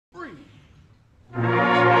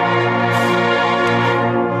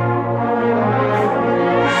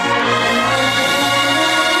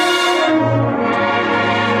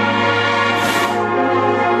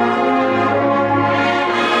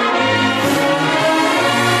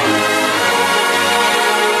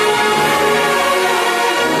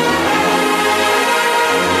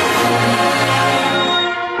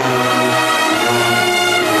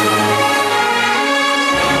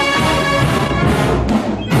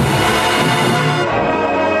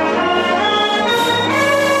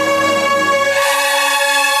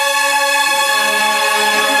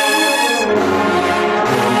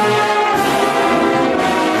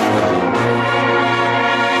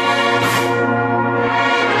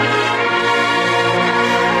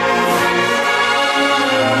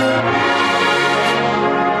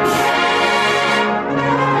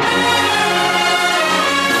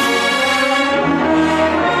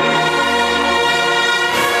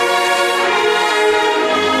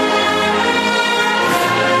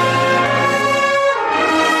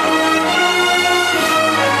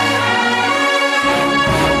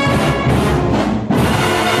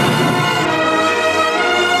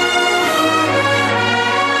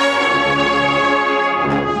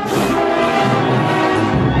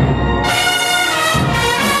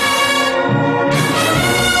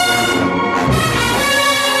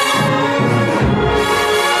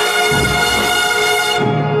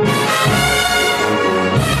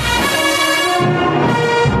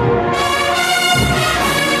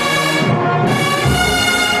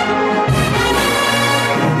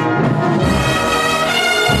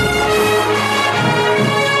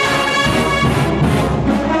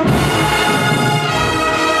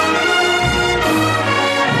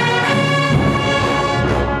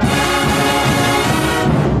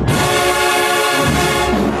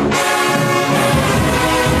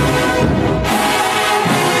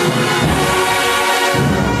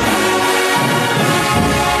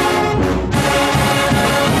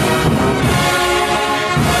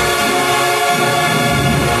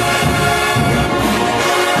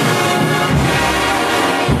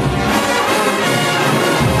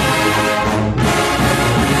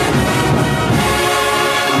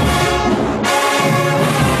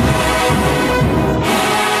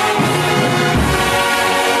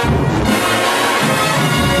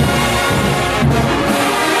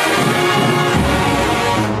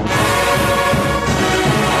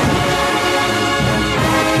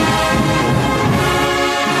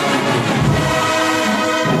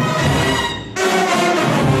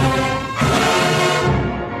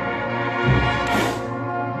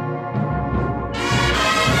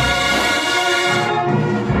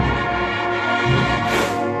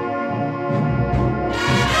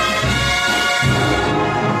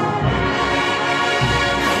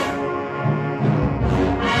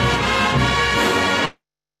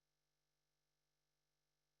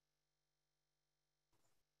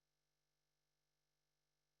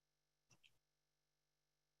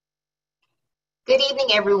Good evening,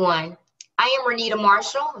 everyone. I am Renita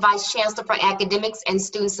Marshall, Vice Chancellor for Academics and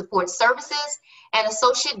Student Support Services and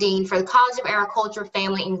Associate Dean for the College of Agriculture,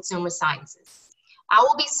 Family, and Consumer Sciences. I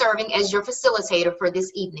will be serving as your facilitator for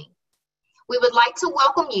this evening. We would like to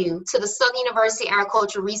welcome you to the Southern University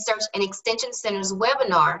Agriculture Research and Extension Center's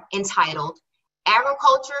webinar entitled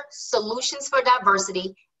Agriculture Solutions for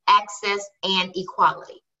Diversity, Access, and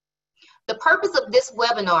Equality. The purpose of this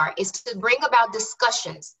webinar is to bring about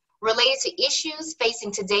discussions related to issues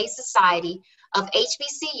facing today's society of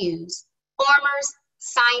HBCUs, farmers,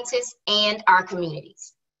 scientists, and our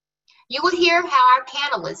communities. You will hear how our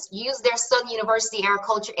panelists use their Southern University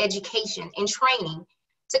agriculture education and training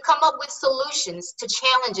to come up with solutions to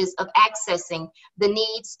challenges of accessing the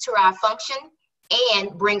needs to our function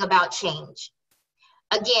and bring about change.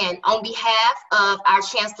 Again, on behalf of our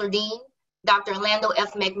Chancellor Dean, Dr. Orlando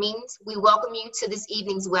F. McMeans, we welcome you to this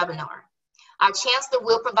evening's webinar. Our Chancellor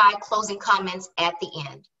will provide closing comments at the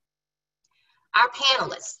end. Our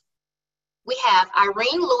panelists, we have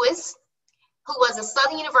Irene Lewis, who was a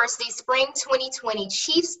Southern University Spring 2020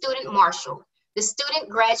 Chief Student Marshal, the student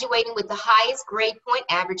graduating with the highest grade point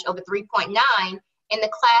average of a 3.9 in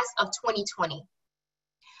the class of 2020.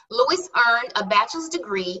 Lewis earned a bachelor's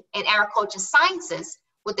degree in agriculture sciences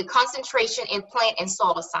with a concentration in plant and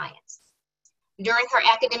soil science. During her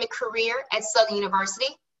academic career at Southern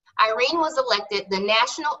University, Irene was elected the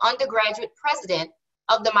National Undergraduate President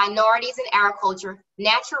of the Minorities in Agriculture,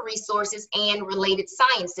 Natural Resources, and Related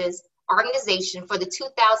Sciences organization for the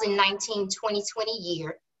 2019-2020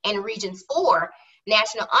 year, and Region 4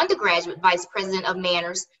 National Undergraduate Vice President of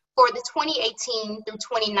Manners for the 2018 through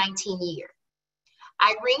 2019 year.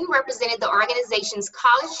 Irene represented the organization's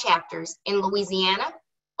college chapters in Louisiana,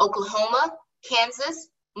 Oklahoma, Kansas,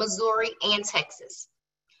 Missouri, and Texas.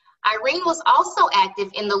 Irene was also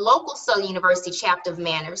active in the local Southern University chapter of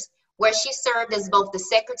Manners, where she served as both the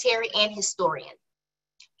secretary and historian.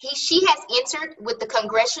 She has interned with the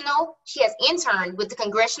Congressional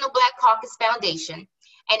Black Caucus Foundation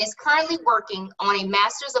and is currently working on a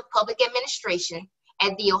Master's of Public Administration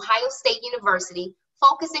at The Ohio State University,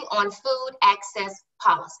 focusing on food access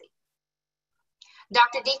policy.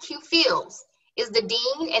 Dr. D.Q. Fields is the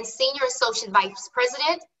Dean and Senior Associate Vice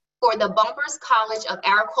President for the Bumpers College of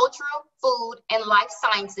Agricultural, Food, and Life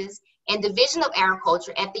Sciences and Division of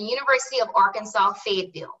Agriculture at the University of Arkansas,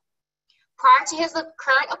 Fayetteville. Prior to his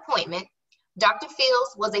current appointment, Dr.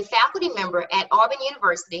 Fields was a faculty member at Auburn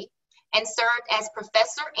University and served as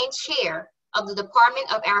professor and chair of the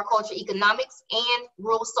Department of Agriculture Economics and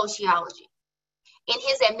Rural Sociology. In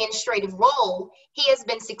his administrative role, he has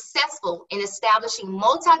been successful in establishing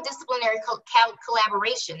multidisciplinary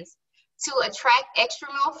collaborations to attract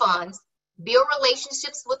extramural funds, build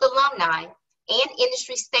relationships with alumni and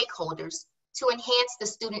industry stakeholders to enhance the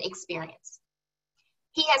student experience.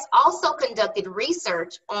 He has also conducted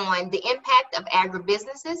research on the impact of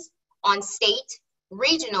agribusinesses on state,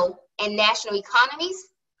 regional, and national economies,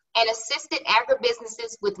 and assisted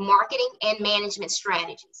agribusinesses with marketing and management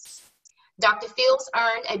strategies. Dr. Fields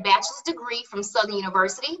earned a bachelor's degree from Southern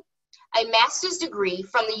University, a master's degree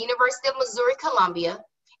from the University of Missouri-Columbia,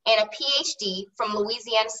 and a PhD from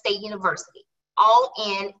Louisiana State University, all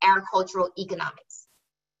in agricultural economics.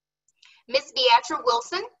 Ms. Beatrice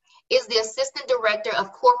Wilson is the Assistant Director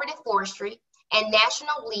of Cooperative Forestry and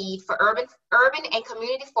National Lead for Urban and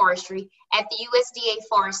Community Forestry at the USDA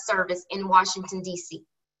Forest Service in Washington, D.C.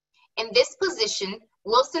 In this position,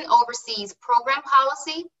 Wilson oversees program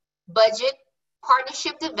policy, budget,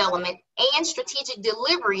 partnership development, and strategic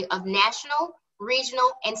delivery of national,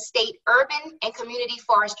 regional, and state urban and community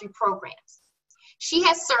forestry programs. She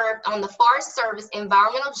has served on the Forest Service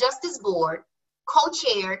Environmental Justice Board,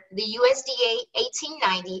 co-chaired the USDA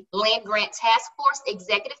 1890 Land Grant Task Force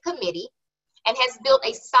Executive Committee, and has built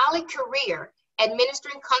a solid career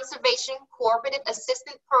administering conservation cooperative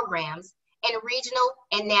assistance programs in regional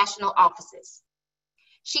and national offices.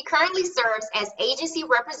 She currently serves as agency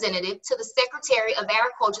representative to the Secretary of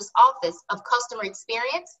Agriculture's Office of Customer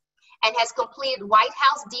Experience and has completed White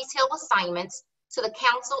House detail assignments to the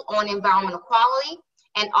Council on Environmental Quality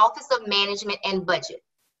and Office of Management and Budget.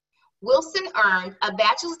 Wilson earned a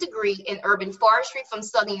bachelor's degree in urban forestry from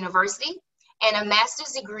Southern University and a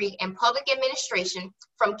master's degree in public administration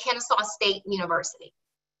from Kennesaw State University.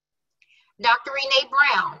 Dr. Renee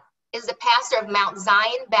Brown is the pastor of Mount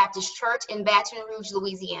Zion Baptist Church in Baton Rouge,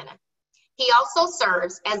 Louisiana. He also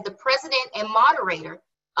serves as the president and moderator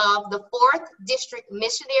of the 4th District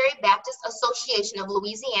Missionary Baptist Association of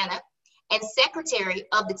Louisiana and secretary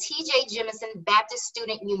of the T.J. Jemison Baptist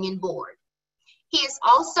Student Union Board. He is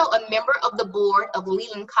also a member of the board of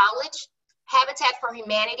Leland College, Habitat for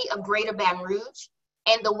Humanity of Greater Baton Rouge,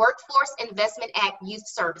 and the Workforce Investment Act Youth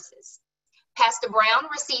Services. Pastor Brown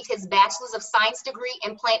received his Bachelor's of Science degree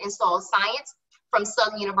in Plant and Soil Science from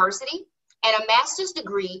Southern University and a master's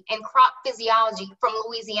degree in crop physiology from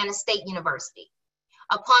Louisiana State University.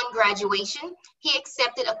 Upon graduation, he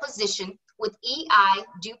accepted a position with EI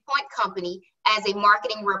DuPont Company as a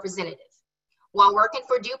marketing representative. While working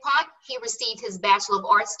for DuPont, he received his Bachelor of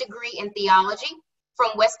Arts degree in theology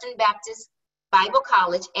from Western Baptist Bible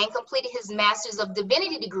College and completed his Master's of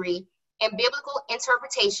Divinity degree in biblical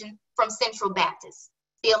interpretation from Central Baptist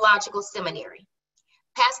Theological Seminary.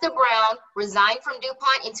 Pastor Brown resigned from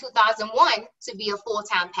DuPont in 2001 to be a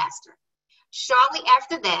full-time pastor. Shortly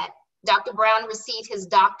after that, Dr. Brown received his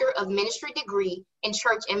Doctor of Ministry degree in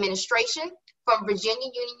Church Administration from Virginia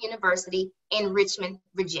Union University in Richmond,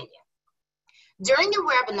 Virginia. During the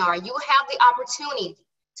webinar, you will have the opportunity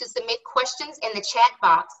to submit questions in the chat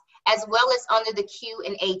box as well as under the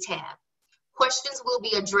Q&A tab. Questions will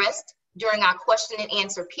be addressed during our question and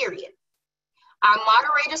answer period. Our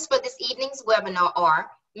moderators for this evening's webinar are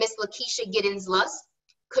Ms. Lakeisha Giddens-Luss,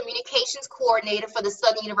 Communications Coordinator for the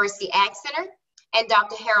Southern University Ag Center, and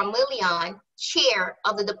Dr. Harold Lillian, Chair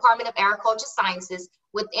of the Department of Agriculture Sciences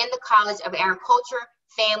within the College of Agriculture,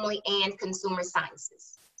 Family, and Consumer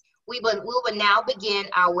Sciences. We will now begin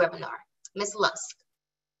our webinar. Ms. Lusk.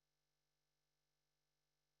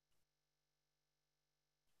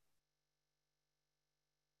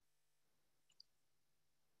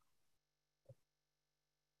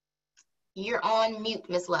 You're on mute,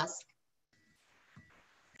 Ms. Lusk.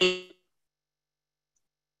 You're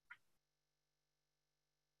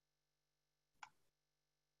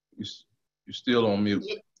still on mute.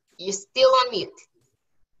 You're still on mute.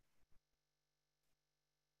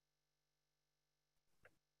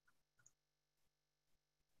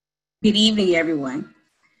 Good evening, everyone.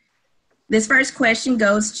 This first question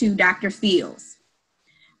goes to Dr. Fields.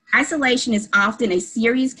 Isolation is often a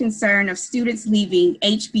serious concern of students leaving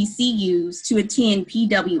HBCUs to attend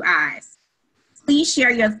PWIs. Please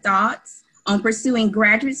share your thoughts on pursuing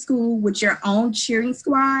graduate school with your own cheering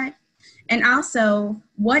squad. And also,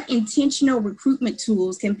 what intentional recruitment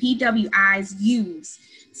tools can PWIs use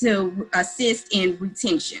to assist in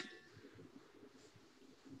retention?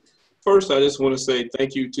 First, I just want to say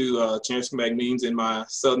thank you to Chancellor McMeans and my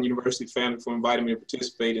Southern University family for inviting me to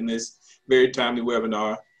participate in this very timely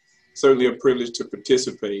webinar. Certainly a privilege to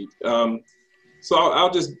participate. So I'll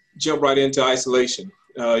just jump right into isolation.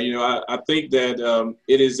 I think that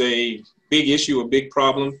it is a big issue, a big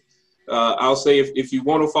problem. I'll say if you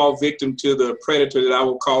want to fall victim to the predator that I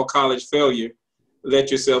will call college failure, let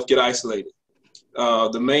yourself get isolated.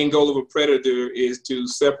 The main goal of a predator is to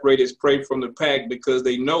separate its prey from the pack because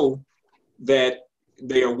they know that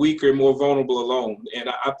they are weaker and more vulnerable alone. And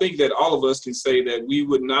I think that all of us can say that we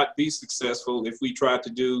would not be successful if we tried to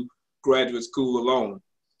do graduate school alone.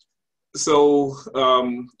 So,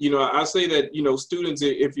 I say that, students,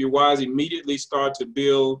 if you're wise, immediately start to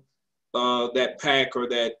build that pack or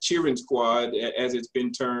that cheering squad, as it's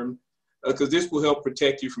been termed, because this will help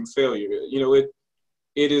protect you from failure.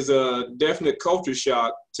 It is a definite culture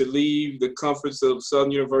shock to leave the comforts of Southern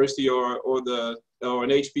University or an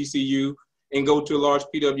HBCU and go to a large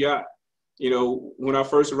PWI. When I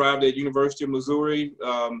first arrived at University of Missouri,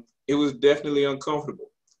 it was definitely uncomfortable.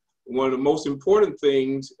 One of the most important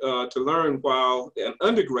things to learn while an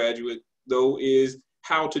undergraduate, though, is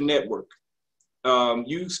how to network.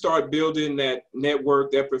 You start building that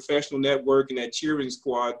network, that professional network, and that cheering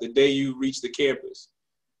squad the day you reach the campus.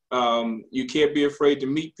 You can't be afraid to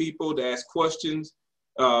meet people, to ask questions.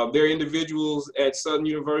 There are individuals at Southern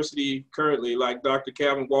University currently, like Dr.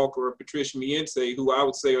 Calvin Walker or Patricia Miense, who I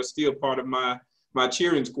would say are still part of my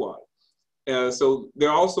cheering squad. So there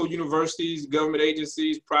are also universities, government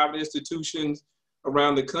agencies, private institutions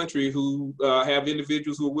around the country who have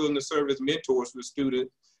individuals who are willing to serve as mentors for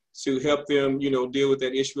students to help them, deal with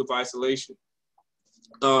that issue of isolation.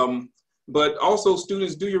 But also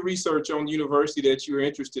students, do your research on the university that you're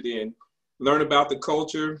interested in. Learn about the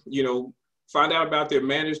culture, find out about their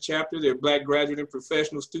managed chapter, their Black Graduate and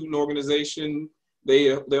Professional Student Organization.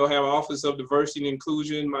 They'll have Office of Diversity and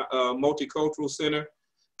Inclusion, Multicultural Center.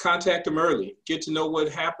 Contact them early. Get to know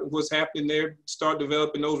what's happening there. Start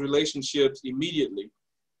developing those relationships immediately.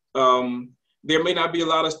 There may not be a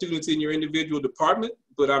lot of students in your individual department,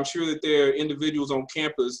 but I'm sure that there are individuals on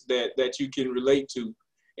campus that you can relate to.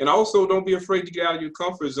 And also, don't be afraid to get out of your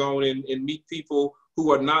comfort zone and meet people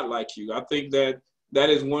who are not like you. I think that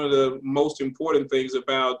is one of the most important things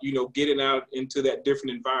about, getting out into that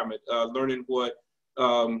different environment, learning what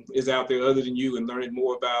is out there other than you and learning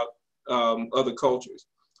more about other cultures.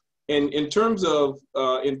 And in terms of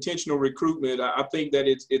intentional recruitment, I think that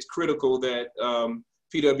it's critical that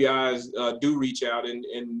PWIs do reach out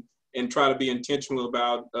and try to be intentional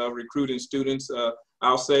about recruiting students.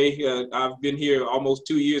 I'll say I've been here almost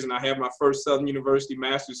 2 years, and I have my first Southern University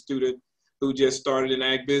master's student who just started in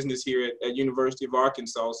ag business here at University of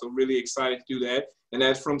Arkansas. So really excited to do that, and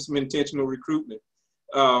that's from some intentional recruitment.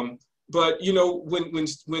 But you know,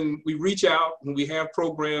 when we reach out, when we have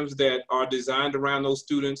programs that are designed around those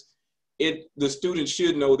students, the students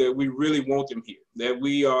should know that we really want them here, that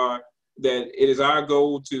it is our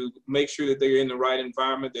goal to make sure that they're in the right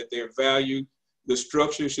environment, that they're valued, the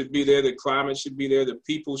structure should be there, the climate should be there, the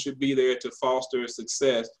people should be there to foster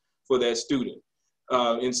success for that student.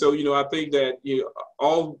 And so, you know, I think that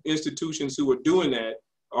all institutions who are doing that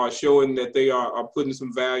are showing that they are putting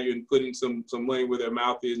some value and putting some money where their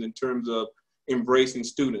mouth is in terms of embracing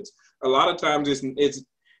students. A lot of times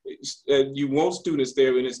you want students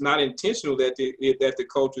there, and it's not intentional that the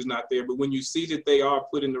culture is not there. But when you see that they are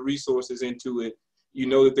putting the resources into it, you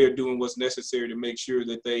know that they're doing what's necessary to make sure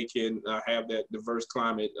that they can have that diverse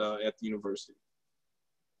climate at the university.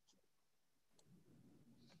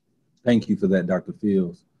 Thank you for that, Dr.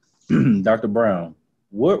 Fields. Dr. Brown,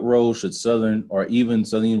 what role should Southern or even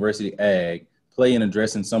Southern University Ag play in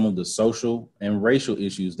addressing some of the social and racial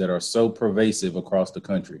issues that are so pervasive across the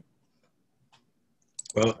country?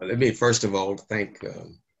 Well, let me first of all thank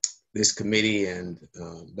this committee and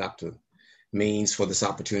Dr. Means for this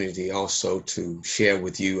opportunity also to share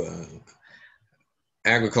with you.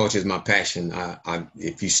 Agriculture is my passion.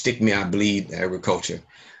 If you stick me, I bleed agriculture.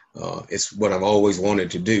 It's what I've always wanted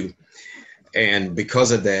to do. And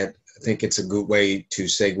because of that, I think it's a good way to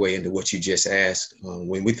segue into what you just asked.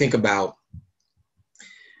 When we think about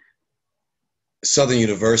Southern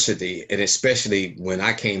University, and especially when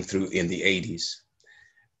I came through in the 80s,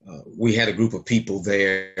 we had a group of people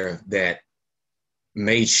there that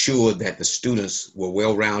made sure that the students were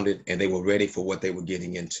well-rounded and they were ready for what they were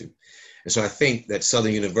getting into. And so I think that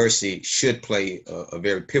Southern University should play a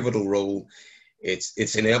very pivotal role.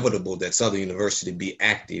 It's inevitable that Southern University be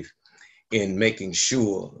active in making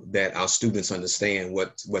sure that our students understand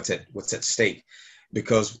what's at stake.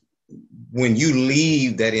 Because when you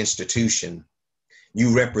leave that institution,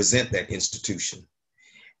 you represent that institution.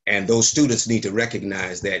 And those students need to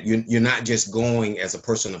recognize that you're not just going as a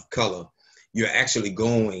person of color, you're actually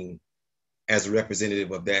going as a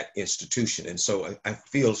representative of that institution. And so I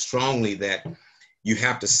feel strongly that you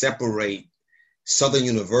have to separate Southern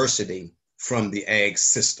University from the ag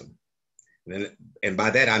system. And by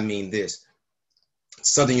that, I mean this.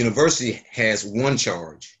 Southern University has one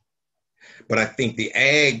charge, but I think the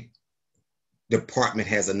ag department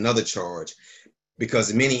has another charge, because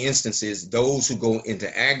in many instances, those who go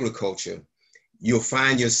into agriculture, you'll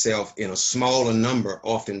find yourself in a smaller number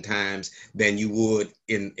oftentimes than you would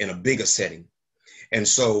in a bigger setting. And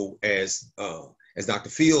so as Dr.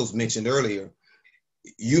 Fields mentioned earlier,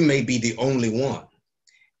 you may be the only one.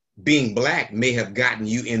 Being Black may have gotten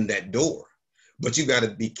you in that door, but you got to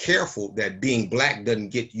be careful that being Black doesn't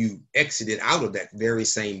get you exited out of that very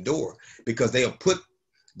same door, because they'll put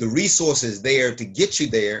the resources there to get you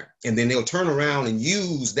there, and then they'll turn around and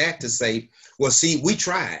use that to say, well, see, we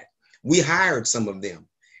tried. We hired some of them,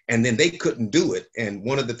 and then they couldn't do it. And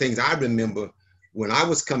one of the things I remember when I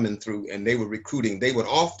was coming through and they were recruiting, they would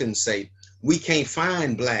often say, we can't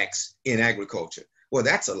find Blacks in agriculture. Well,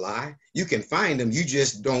 that's a lie. You can find them. You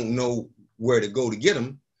just don't know where to go to get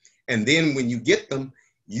them. And then when you get them,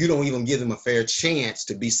 you don't even give them a fair chance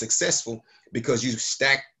to be successful, because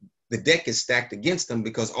the deck is stacked against them,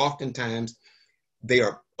 because oftentimes they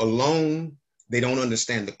are alone. They don't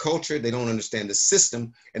understand the culture. They don't understand the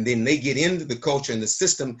system. And then they get into the culture and the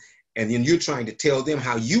system, and then you're trying to tell them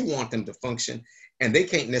how you want them to function, and they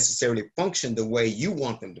can't necessarily function the way you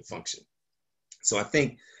want them to function. So I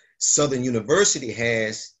think Southern University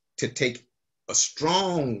has to take a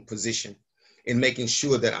strong position in making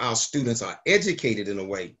sure that our students are educated in a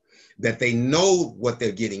way that they know what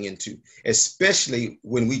they're getting into, especially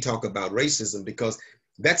when we talk about racism, because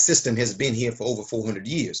that system has been here for over 400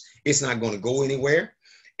 years. It's not going to go anywhere.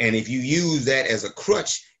 And if you use that as a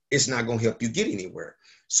crutch, it's not going to help you get anywhere.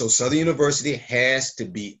 So Southern University has to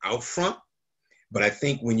be out front. But I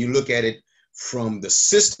think when you look at it from the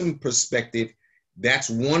system perspective, that's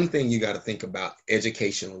one thing you got to think about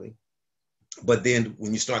educationally. But then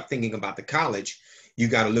when you start thinking about the college, you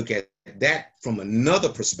got to look at that from another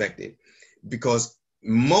perspective, because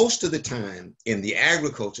most of the time in the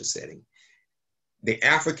agriculture setting, the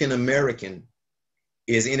African American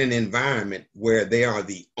is in an environment where they are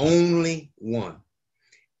the only one.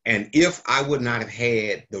 And if I would not have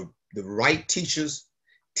had the right teachers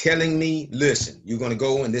telling me, listen, you're going to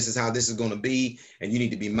go and this is how this is going to be, and you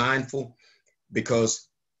need to be mindful, because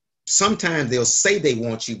sometimes they'll say they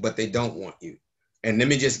want you, but they don't want you. And let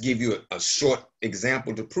me just give you a short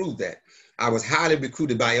example to prove that. I was highly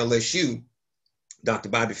recruited by LSU. Dr.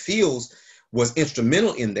 Bobby Fields was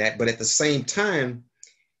instrumental in that, but at the same time,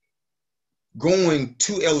 going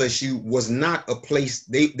to LSU was not a place,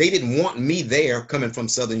 they didn't want me there coming from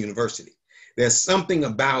Southern University. There's something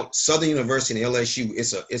about Southern University and LSU,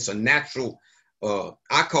 it's a natural,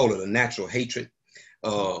 I call it a natural hatred.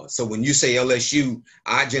 So when you say LSU,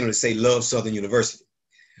 I generally say love Southern University,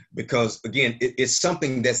 because again, it's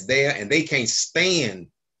something that's there, and they can't stand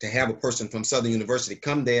to have a person from Southern University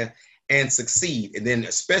come there and succeed, and then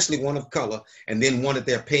especially one of color, and then one that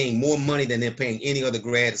they're paying more money than they're paying any other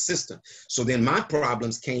grad assistant. So then my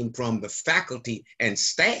problems came from the faculty and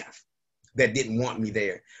staff that didn't want me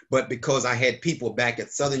there. But because I had people back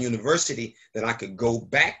at Southern University that I could go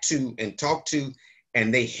back to and talk to,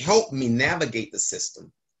 and they helped me navigate the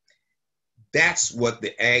system, that's what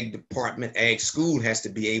the ag department, ag school has to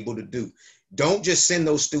be able to do. Don't just send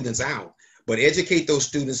those students out, but educate those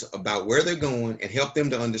students about where they're going and help them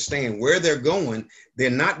to understand where they're going. They're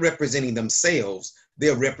not representing themselves,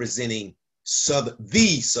 they're representing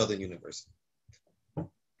the Southern University.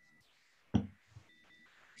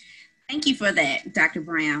 Thank you for that, Dr.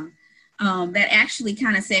 Brown. That actually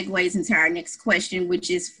kind of segues into our next question, which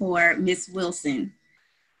is for Ms. Wilson.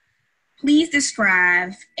 Please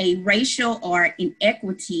describe a racial or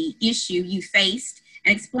inequity issue you faced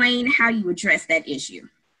and explain how you address that issue.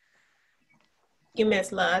 Thank you,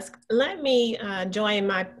 Ms. Lusk. Let me join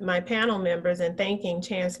my panel members in thanking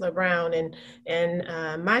Chancellor Brown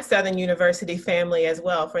and my Southern University family as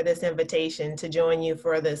well for this invitation to join you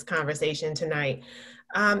for this conversation tonight.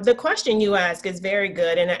 The question you ask is very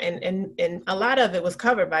good, and a lot of it was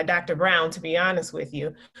covered by Dr. Brown, to be honest with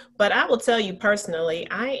you. But I will tell you personally,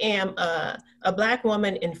 I am a Black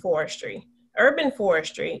woman in forestry. Urban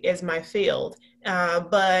forestry is my field,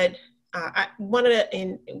 but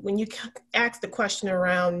when you ask the question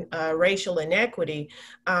around racial inequity,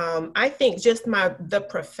 I think just the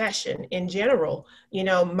profession in general, you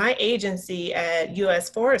know, my agency at U.S.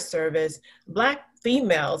 Forest Service, Black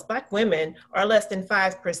females, Black women are less than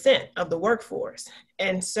 5% of the workforce.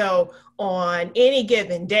 And so on any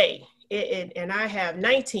given day, and I have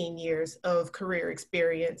 19 years of career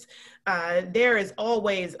experience, there is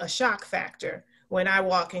always a shock factor when I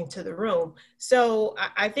walk into the room. So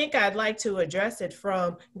I think I'd like to address it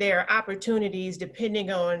from their opportunities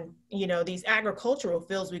depending on, you know, these agricultural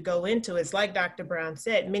fields we go into. It's like Dr. Brown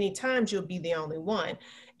said, many times you'll be the only one.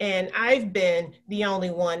 And I've been the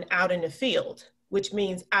only one out in the field, which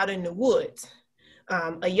means out in the woods.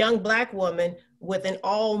 A young Black woman with an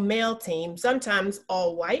all male team, sometimes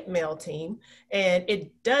all white male team. And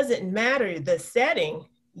it doesn't matter the setting,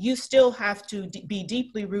 you still have to be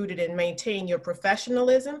deeply rooted and maintain your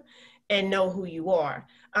professionalism and know who you are.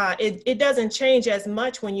 It doesn't change as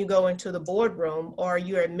much when you go into the boardroom or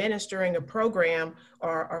you're administering a program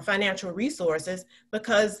or financial resources,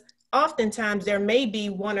 because oftentimes there may be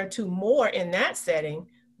one or two more in that setting,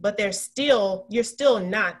 but you're still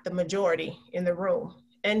not the majority in the room.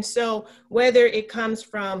 And so whether it comes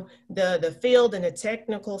from the field and the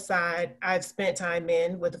technical side, I've spent time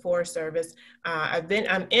in with the Forest Service. I'm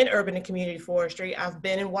in urban and community forestry. I've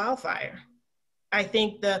been in wildfire. I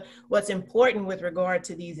think what's important with regard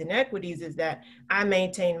to these inequities is that I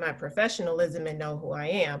maintain my professionalism and know who I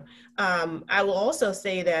am. I will also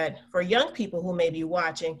say that for young people who may be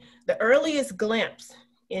watching, the earliest glimpse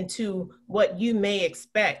into what you may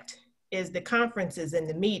expect is the conferences and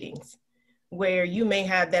the meetings, where you may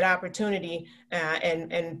have that opportunity,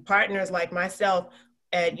 and partners like myself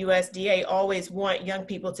at USDA always want young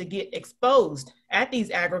people to get exposed at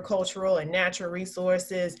these agricultural and natural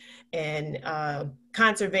resources and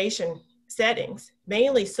conservation settings,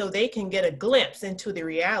 mainly so they can get a glimpse into the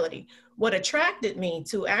reality. What attracted me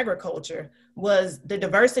to agriculture was the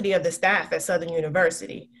diversity of the staff at Southern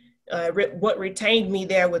University. What retained me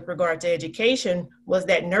there with regard to education was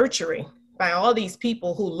that nurturing by all these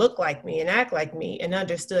people who look like me and act like me and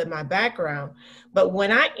understood my background. But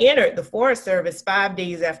when I entered the Forest Service 5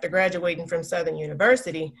 days after graduating from Southern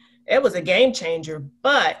University, it was a game changer,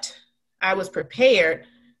 but I was prepared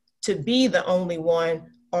to be the only one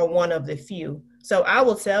or one of the few. So I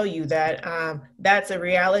will tell you that that's a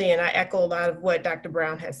reality, and I echo a lot of what Dr.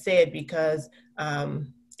 Brown has said, because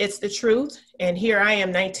it's the truth. And here I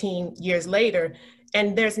am 19 years later,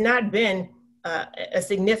 and there's not been a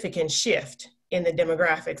significant shift in the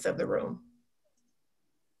demographics of the room.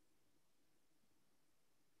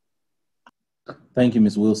 Thank you,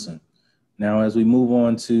 Ms. Wilson. Now, as we move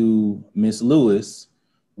on to Ms. Lewis,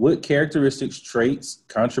 what characteristics, traits,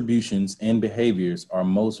 contributions, and behaviors are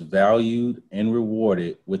most valued and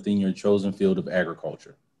rewarded within your chosen field of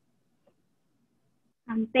agriculture?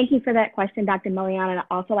 Thank you for that question, Dr. Milian. And I'd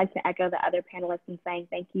also like to echo the other panelists in saying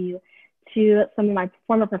thank you to some of my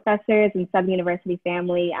former professors and Southern University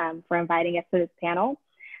family for inviting us to this panel.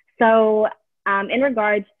 So in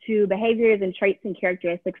regards to behaviors and traits and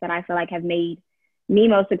characteristics that I feel like have made me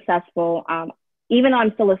most successful, even though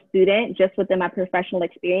I'm still a student, just within my professional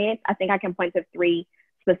experience, I think I can point to 3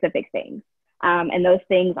 specific things. And those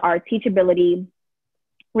things are teachability,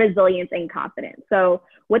 resilience, and confidence. So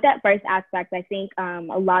with that first aspect, I think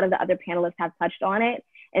a lot of the other panelists have touched on it,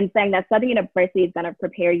 and saying that Southern University is going to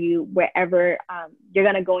prepare you wherever you're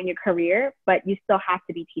going to go in your career, but you still have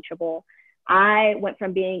to be teachable. I went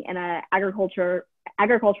from being in an agricultural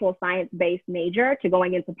science-based major to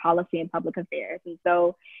going into policy and public affairs. And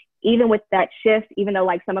so even with that shift, even though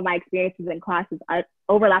like some of my experiences in classes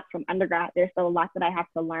overlap from undergrad, there's still a lot that I have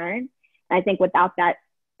to learn. And I think without that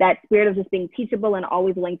spirit of just being teachable and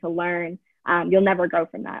always willing to learn, you'll never grow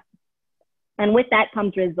from that. And with that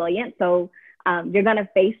comes resilience. So you're going to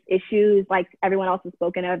face issues like everyone else has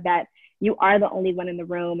spoken of, that you are the only one in the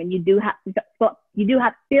room, and you do have to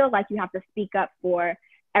feel like you have to speak up for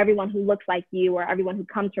everyone who looks like you or everyone who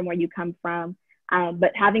comes from where you come from.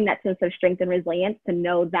 But having that sense of strength and resilience to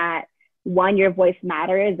know that 1, your voice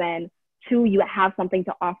matters, and 2, you have something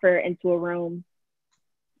to offer into a room.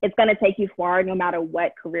 It's going to take you far no matter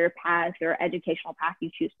what career path or educational path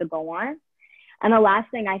you choose to go on. And the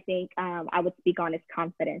last thing I think I would speak on is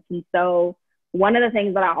confidence. And so one of the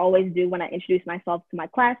things that I always do when I introduce myself to my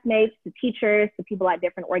classmates, to teachers, to people at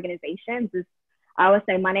different organizations is I always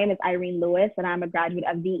say, my name is Irene Lewis, and I'm a graduate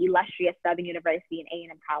of the illustrious Southern University and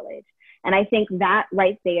A&M College. And I think that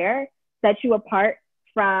right there sets you apart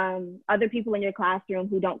from other people in your classroom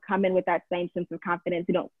who don't come in with that same sense of confidence,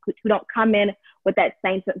 who don't come in with that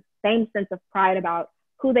same sense of pride about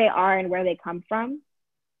who they are and where they come from.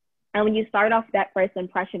 And when you start off that first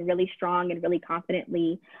impression really strong and really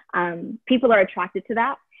confidently, people are attracted to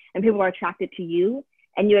that, and people are attracted to you,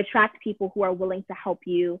 and you attract people who are willing to help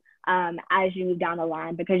you as you move down the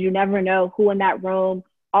line, because you never know who in that room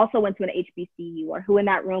also went to an HBCU or who in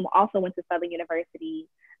that room also went to Southern University.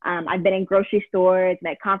 I've been in grocery stores and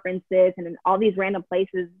at conferences and in all these random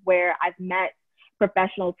places where I've met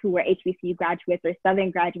professionals who were HBCU graduates or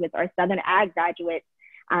Southern graduates or Southern Ag graduates.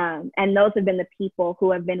 And those have been the people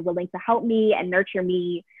who have been willing to help me and nurture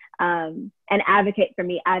me and advocate for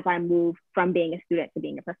me as I move from being a student to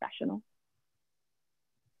being a professional.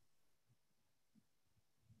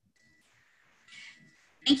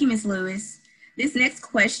 Thank you, Ms. Lewis. This next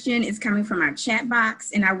question is coming from our chat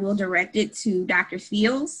box, and I will direct it to Dr.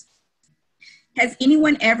 Fields. Has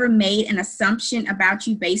anyone ever made an assumption about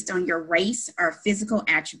you based on your race or physical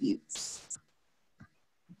attributes?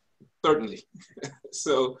 Certainly.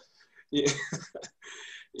 So, yeah,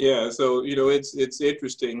 yeah. So it's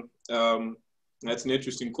interesting. That's an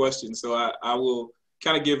interesting question. So I will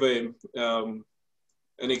kind of give an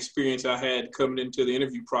experience I had coming into the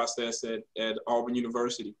interview process at Auburn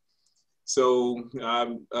University. So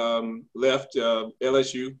I left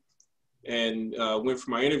LSU and went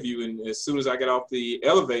for my interview. And as soon as I got off the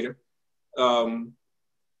elevator, the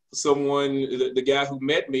guy who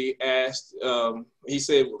met me asked, he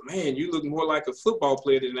said, well, man, you look more like a football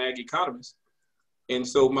player than an ag economist. And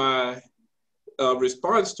so my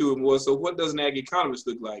response to him was, so what does an ag economist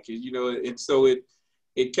look like? And so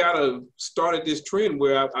it kind of started this trend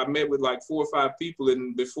where I met with like 4 or 5 people.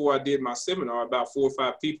 And before I did my seminar, about 4 or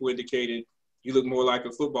 5 people indicated, you look more like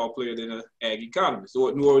a football player than an ag economist,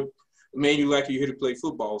 or man, you like you're here to play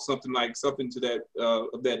football, something to that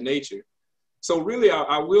of that nature. So really,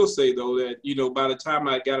 I will say, though, that, by the time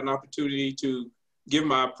I got an opportunity to give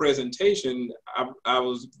my presentation, I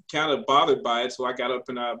was kind of bothered by it. So I got up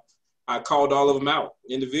and I called all of them out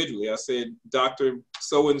individually. I said, Dr.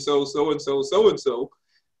 So-and-so, so-and-so, so-and-so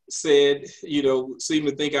said, seem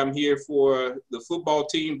to think I'm here for the football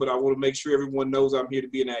team, but I want to make sure everyone knows I'm here to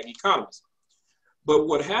be an ag economist. But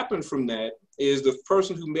what happened from that is the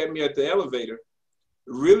person who met me at the elevator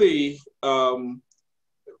really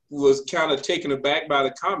was kind of taken aback by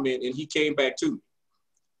the comment, and he came back to me.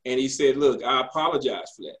 And he said, look, I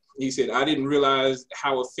apologize for that. He said, I didn't realize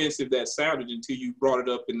how offensive that sounded until you brought it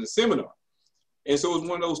up in the seminar. And so it was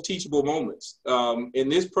one of those teachable moments.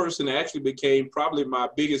 And this person actually became probably my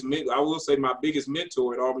biggest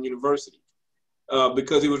mentor at Auburn University,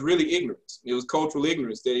 because it was really ignorance. It was cultural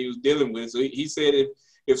ignorance that he was dealing with. So he said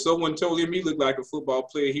if someone told him he looked like a football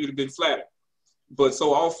player, he would have been flattered. but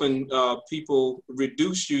so often people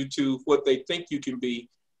reduce you to what they think you can be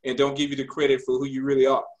and don't give you the credit for who you really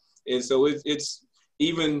are. And so it's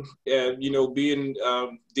even, being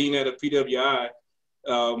dean at a PWI,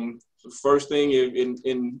 first thing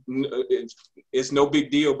it's no big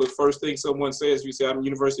deal, but first thing someone says, you say, I'm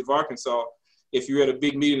University of Arkansas. If you're at a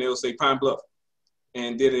big meeting, they'll say Pine Bluff.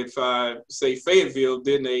 And then if I say Fayetteville,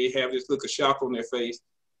 then they have this look of shock on their face.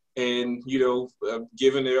 And,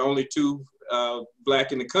 given they're only two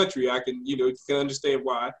Black in the country, I can, can understand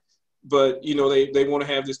why. But, they want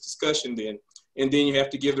to have this discussion then. And then you have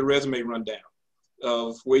to give the resume rundown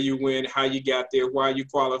of where you went, how you got there, why you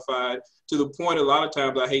qualified, to the point a lot of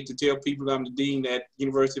times I hate to tell people I'm the dean at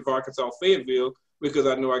University of Arkansas Fayetteville, because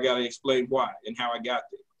I know I got to explain why and how I got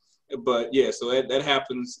there. But yeah, so that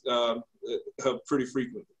happens pretty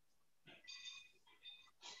frequently.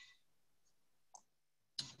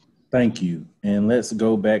 Thank you. And let's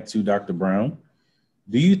go back to Dr. Brown.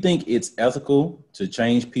 Do you think it's ethical to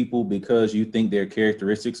change people because you think their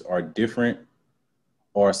characteristics are different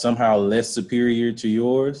or somehow less superior to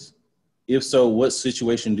yours? If so, what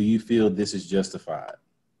situation do you feel this is justified?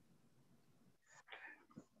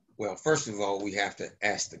 Well, first of all, we have to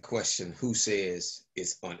ask the question, who says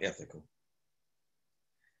it's unethical?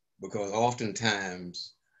 Because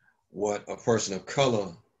oftentimes what a person of color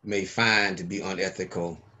may find to be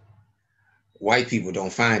unethical, white people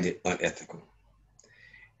don't find it unethical.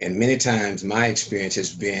 And many times my experience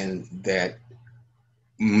has been that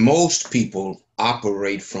most people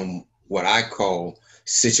operate from what I call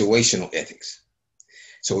situational ethics.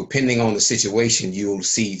 So depending on the situation, you'll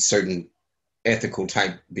see certain ethical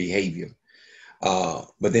type behavior.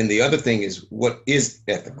 But then the other thing is, what is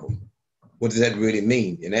ethical? What does that really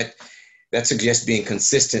mean? And that suggests being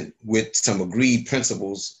consistent with some agreed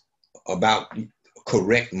principles about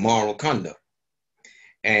correct moral conduct.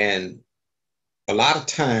 And a lot of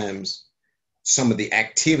times, some of the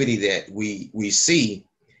activity that we see,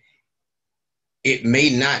 it may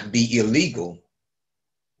not be illegal,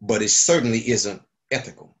 but it certainly isn't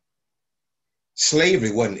ethical.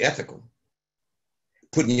 Slavery wasn't ethical.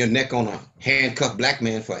 Putting your neck on a handcuffed Black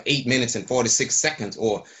man for 8 minutes and 46 seconds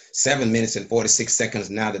or 7 minutes and 46 seconds,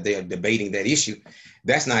 now that they are debating that issue,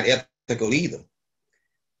 that's not ethical either.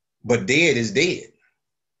 But dead is dead.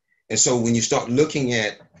 And so when you start looking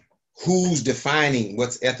at who's defining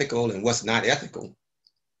what's ethical and what's not ethical,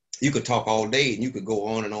 you could talk all day and you could go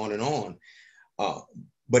on and on and on.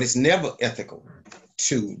 But it's never ethical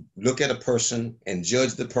to look at a person and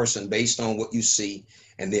judge the person based on what you see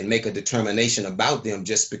and then make a determination about them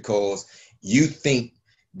just because you think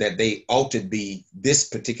that they ought to be this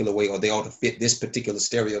particular way or they ought to fit this particular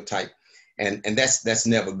stereotype. And that's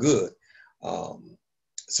never good.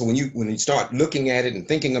 So when you start looking at it and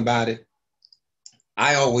thinking about it,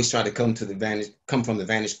 I always try to come from the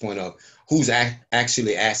vantage point of who's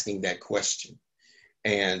actually asking that question.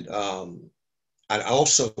 And I'd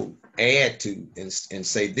also add to and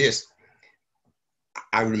say this.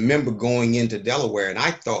 I remember going into Delaware and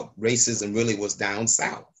I thought racism really was down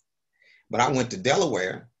south. But I went to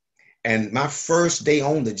Delaware and my first day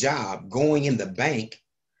on the job, going in the bank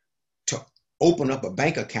to open up a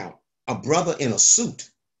bank account, a brother in a suit.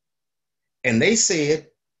 And they said,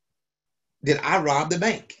 did I rob the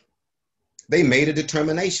bank? They made a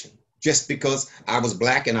determination just because I was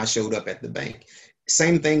Black and I showed up at the bank.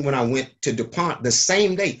 Same thing when I went to DuPont, the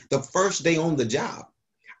same day, the first day on the job,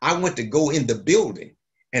 I went to go in the building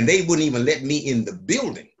and they wouldn't even let me in the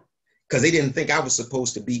building because they didn't think I was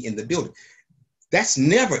supposed to be in the building. That's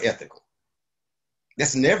never ethical.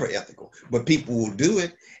 That's never ethical, but people will do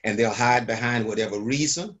it and they'll hide behind whatever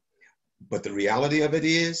reason. But the reality of it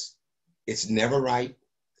is, it's never right.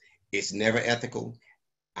 It's never ethical.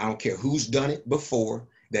 I don't care who's done it before,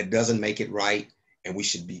 that doesn't make it right. And we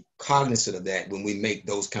should be cognizant of that when we make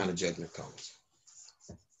those kind of judgment calls.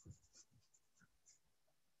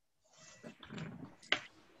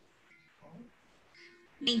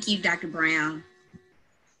 Thank you, Dr. Brown.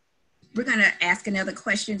 We're going to ask another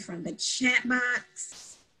question from the chat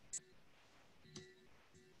box.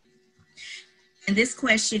 And this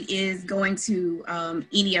question is going to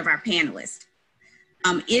any of our panelists.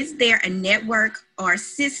 Is there a network or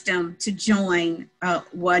system to join, a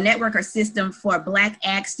network or system for Black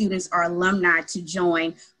Ag students or alumni to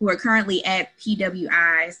join who are currently at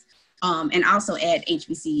PWIs and also at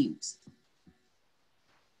HBCUs?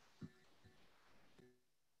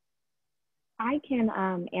 I can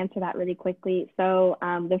answer that really quickly. So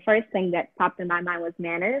the first thing that popped in my mind was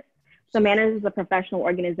Manners. So Manners is a professional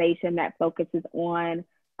organization that focuses on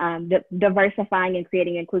diversifying and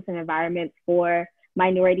creating inclusive environments for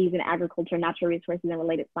minorities in agriculture, natural resources, and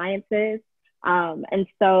related sciences. And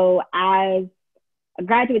so as a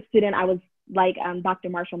graduate student, I was, like Dr.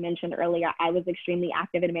 Marshall mentioned earlier, I was extremely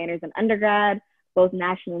active in manners in undergrad, both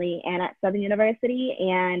nationally and at Southern University.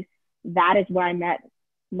 And that is where I met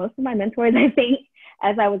most of my mentors, I think,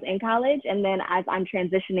 as I was in college. And then as I'm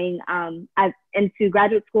transitioning into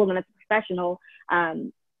graduate school and as a professional,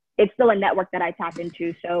 it's still a network that I tap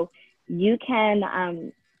into. So you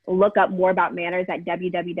can look up more about manners at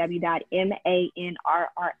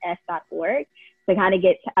www.mannrs.org to kind of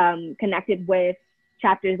get connected with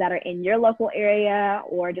chapters that are in your local area,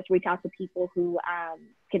 or just reach out to people who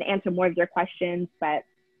can answer more of your questions. But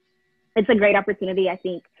it's a great opportunity. I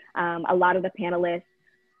think a lot of the panelists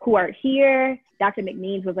who are here, Dr.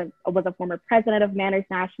 McMeans was a former president of Manners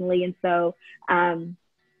nationally. And so I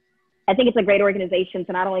think it's a great organization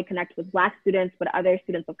to not only connect with Black students, but other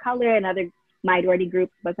students of color and other minority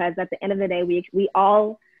groups, because at the end of the day, we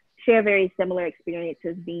all share very similar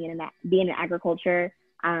experiences being in agriculture.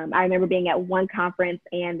 I remember being at one conference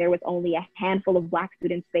and there was only a handful of Black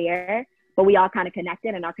students there, but we all kind of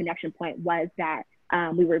connected, and our connection point was that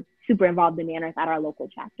we were super involved in manners at our local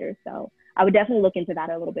chapter. So I would definitely look into that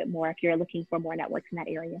a little bit more if you're looking for more networks in that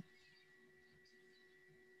area.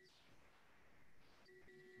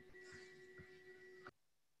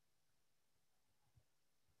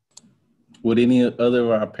 Would any other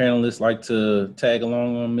of our panelists like to tag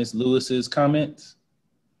along on Ms. Lewis's comments?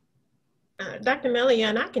 Dr.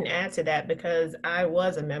 Melian, I can add to that because I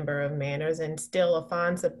was a member of Manners and still a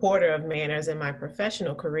fond supporter of Manners in my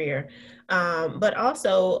professional career. But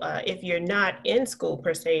also, if you're not in school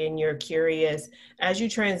per se and you're curious, as you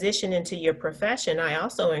transition into your profession, I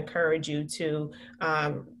also encourage you to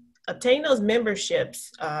obtain those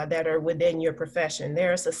memberships that are within your profession.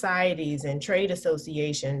 There are societies and trade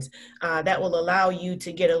associations that will allow you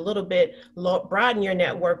to get a little bit, broaden your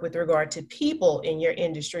network with regard to people in your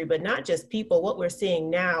industry, but not just people. What we're seeing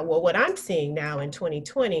now, well, what I'm seeing now in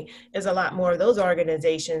 2020 is a lot more of those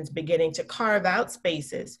organizations beginning to carve out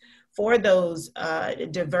spaces for those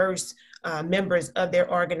diverse members of their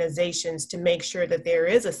organizations to make sure that there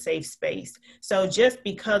is a safe space. So just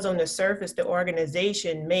because on the surface the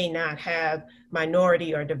organization may not have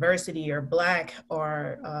minority or diversity or Black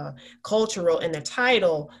or cultural in the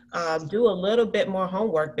title, do a little bit more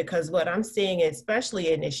homework, because what I'm seeing,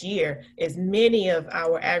 especially in this year, is many of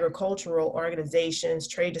our agricultural organizations,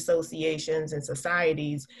 trade associations, and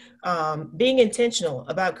societies being intentional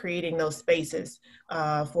about creating those spaces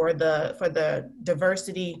for the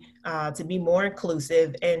diversity to be more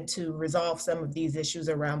inclusive and to resolve some of these issues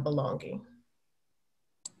around belonging.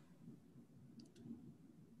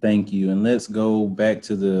 Thank you. And let's go back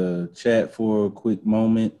to the chat for a quick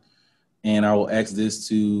moment. And I will ask this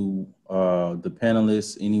to the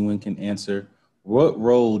panelists. Anyone can answer. What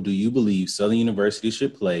role do you believe Southern University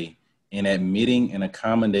should play in admitting and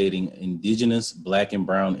accommodating Indigenous, Black, and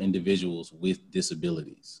Brown individuals with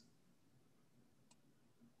disabilities?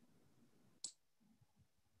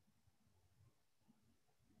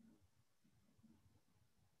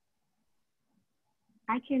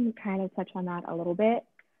 I can kind of touch on that a little bit.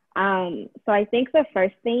 So I think the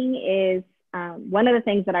first thing is, one of the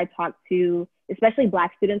things that I talk to, especially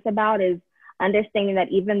Black students about, is understanding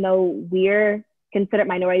that even though we're considered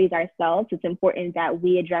minorities ourselves, it's important that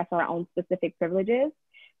we address our own specific privileges.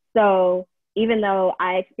 So even though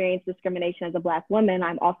I experienced discrimination as a Black woman,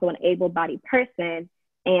 I'm also an able-bodied person,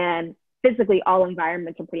 and physically all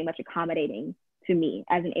environments are pretty much accommodating to me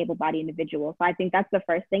as an able-bodied individual. So I think that's the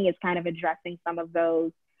first thing, is kind of addressing some of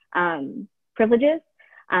those privileges.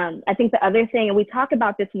 I think the other thing, and we talk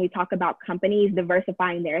about this when we talk about companies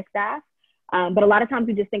diversifying their staff, but a lot of times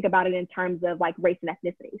we just think about it in terms of like race and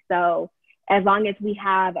ethnicity. So as long as we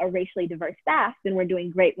have a racially diverse staff, then we're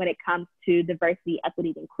doing great when it comes to diversity,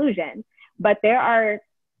 equity, and inclusion. But there are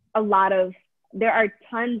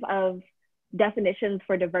tons of definitions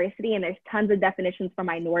for diversity, and there's tons of definitions for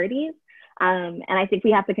minorities. And I think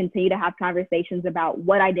we have to continue to have conversations about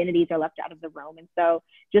what identities are left out of the room. And so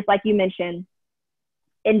just like you mentioned,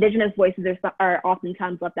 Indigenous voices are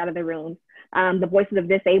oftentimes left out of the room. The voices of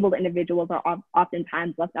disabled individuals are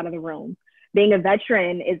oftentimes left out of the room. Being a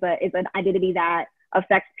veteran is an identity that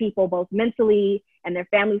affects people both mentally and their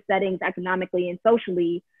family settings, economically and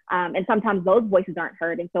socially. And sometimes those voices aren't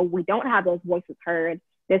heard. And so we don't have those voices heard.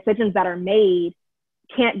 Decisions that are made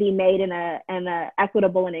can't be made in a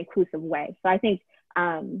equitable and inclusive way. So I think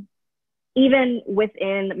even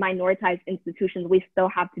within minoritized institutions, we still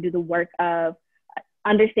have to do the work of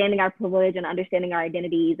understanding our privilege and understanding our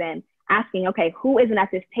identities and asking, okay, who isn't at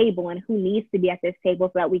this table and who needs to be at this table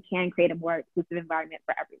so that we can create a more inclusive environment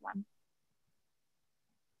for everyone.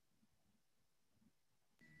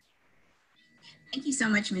 Thank you so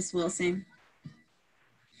much, Ms. Wilson.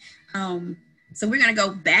 So we're going to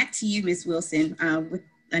go back to you, Ms. Wilson, with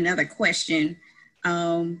another question.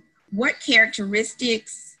 What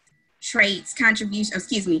characteristics, traits,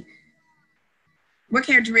 what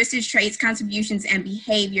characteristics, traits, contributions, and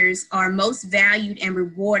behaviors are most valued and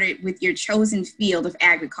rewarded with your chosen field of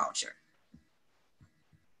agriculture?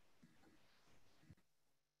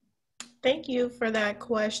 Thank you for that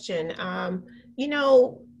question. You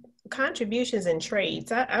know, contributions and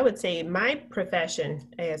traits, I would say my profession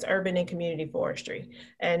is urban and community forestry.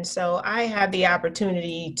 And so I have the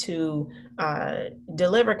opportunity to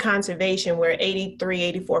deliver conservation where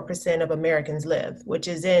 84% of Americans live, which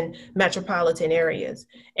is in metropolitan areas.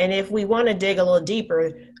 And if we want to dig a little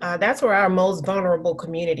deeper, that's where our most vulnerable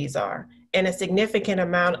communities are. And a significant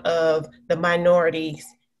amount of the minorities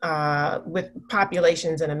with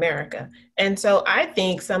populations in America. And so I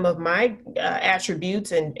think some of my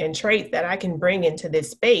attributes and traits that I can bring into this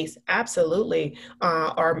space absolutely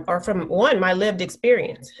are from, one, my lived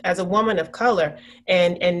experience as a woman of color,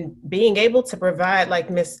 and being able to provide, like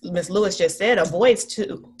Ms. Lewis just said, a voice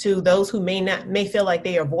to those who may feel like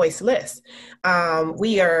they are voiceless.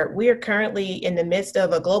 We are currently in the midst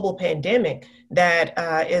of a global pandemic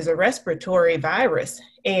that is a respiratory virus.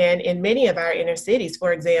 And in many of our inner cities,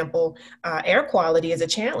 for example, air quality is a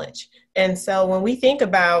challenge. And so when we think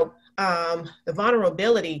about the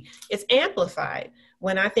vulnerability, it's amplified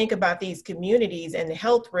when I think about these communities and the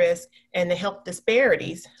health risks and the health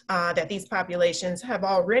disparities that these populations have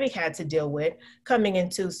already had to deal with coming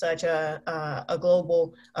into such a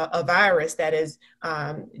global virus that is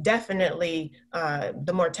definitely,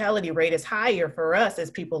 the mortality rate is higher for us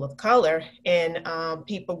as people of color and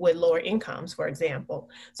people with lower incomes, for example.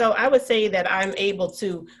 So I would say that I'm able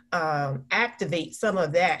to activate some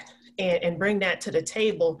of that and bring that to the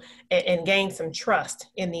table and gain some trust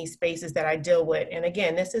in these spaces that I deal with. And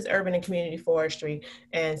again, this is urban and community forestry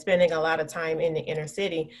and spending a lot of time in the inner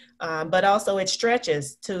city, but also it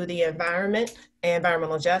stretches to the environment,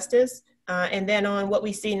 environmental justice, and then on what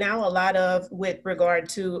we see now a lot of with regard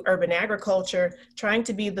to urban agriculture, trying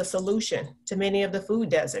to be the solution to many of the food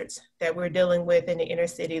deserts that we're dealing with in the inner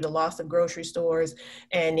city, the loss of grocery stores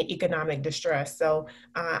and the economic distress. So,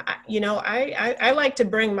 you know, I like to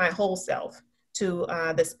bring my whole self to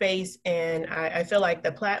the space. And I feel like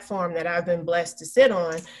the platform that I've been blessed to sit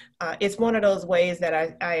on, it's one of those ways that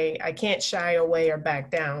I can't shy away or back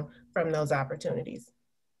down from those opportunities.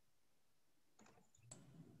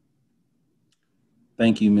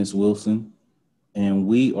 Thank you, Ms. Wilson. And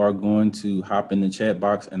we are going to hop in the chat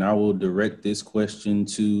box and I will direct this question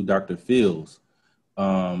to Dr. Fields.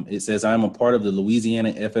 It says, I'm a part of the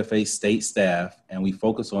Louisiana FFA state staff and we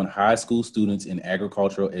focus on high school students in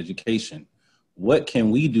agricultural education. What can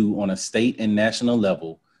we do on a state and national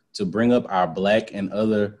level to bring up our Black and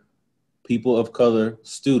other people of color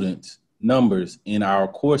students numbers in our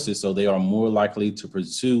courses so they are more likely to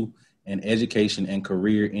pursue an education and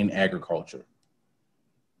career in agriculture?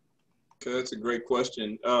 Okay, that's a great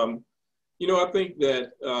question. You know, I think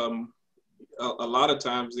that a lot of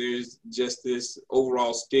times there's just this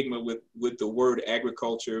overall stigma with the word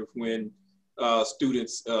agriculture when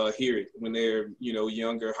students hear it, when they're, you know,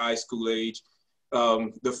 younger, high school age.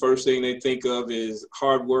 The first thing they think of is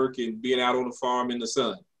hard work and being out on the farm in the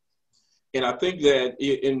sun. And I think that,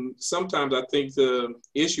 and sometimes I think the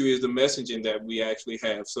issue is the messaging that we actually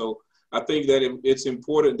have. So I think that it's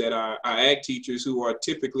important that our ag teachers, who are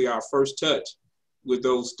typically our first touch with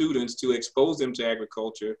those students to expose them to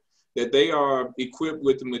agriculture, that they are equipped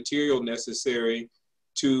with the material necessary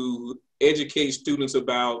to educate students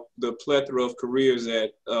about the plethora of careers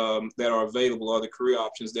that are available, or the career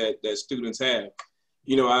options that students have.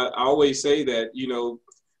 You know, I always say that, you know,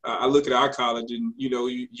 I look at our college and, you know,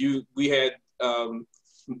 we had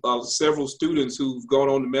several students who've gone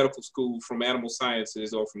on to medical school from animal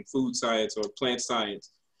sciences or from food science or plant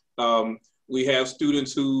science. We have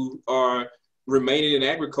students who are remaining in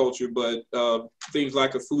agriculture, but things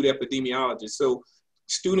like a food epidemiologist. So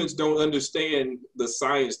students don't understand the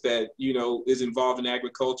science that, you know, is involved in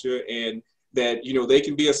agriculture, and that, you know, they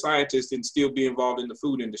can be a scientist and still be involved in the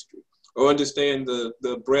food industry, or understand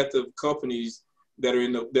the breadth of companies that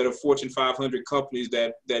are Fortune 500 companies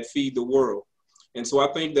that feed the world. And so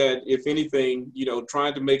I think that, if anything, you know,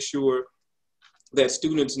 trying to make sure that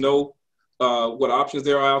students know what options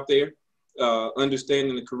there are out there,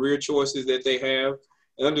 understanding the career choices that they have,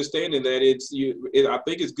 and understanding that I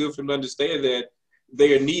think it's good for them to understand that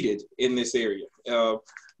they are needed in this area.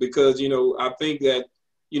 Because, you know, I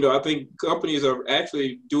think companies are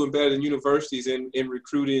actually doing better than universities in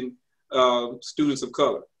recruiting students of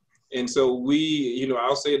color. And so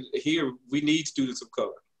I'll say it here, we need students of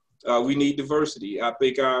color. We need diversity. I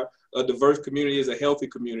think a diverse community is a healthy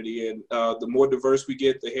community, and the more diverse we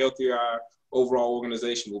get, the healthier our overall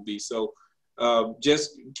organization will be. So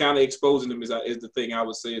just kind of exposing them is the thing I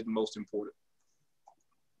would say is the most important.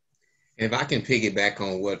 If I can piggyback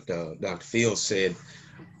on what Dr. Fields said,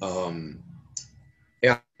 FFA,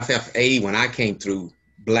 when I came through,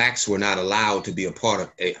 Blacks were not allowed to be a part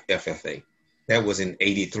of FFA. That was in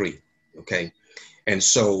 '83, okay? And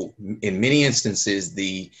so in many instances,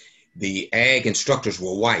 the ag instructors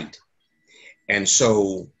were white. And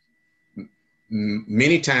so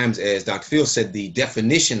many times, as Dr. Fields said, the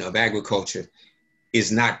definition of agriculture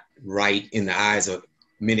is not right in the eyes of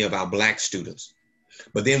many of our Black students.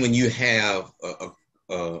 But then when you have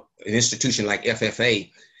an institution like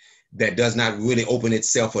FFA that does not really open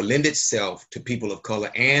itself or lend itself to people of color,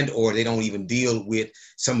 and or they don't even deal with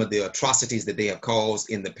some of the atrocities that they have caused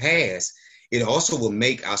in the past, it also will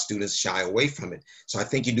make our students shy away from it. So I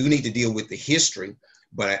think you do need to deal with the history,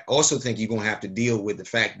 but I also think you're going to have to deal with the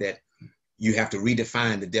fact that you have to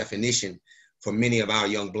redefine the definition for many of our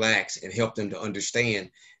young Blacks and help them to understand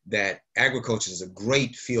that agriculture is a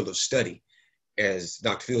great field of study. As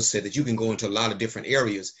Dr. Fields said, that you can go into a lot of different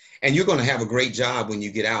areas and you're going to have a great job when you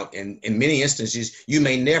get out. And in many instances, you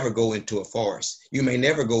may never go into a forest. You may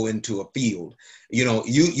never go into a field.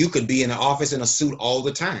 You could be in an office in a suit all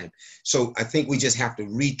the time. So I think we just have to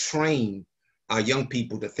retrain our young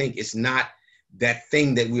people to think it's not that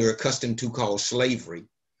thing that we're accustomed to called slavery.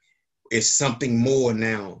 It's something more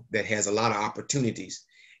now that has a lot of opportunities,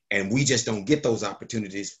 and we just don't get those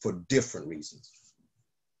opportunities for different reasons.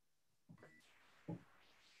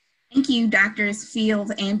 Thank you, Drs.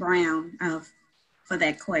 Fields and Brown, for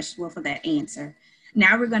that question, for that answer.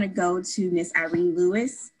 Now we're going to go to Ms. Irene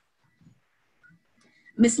Lewis.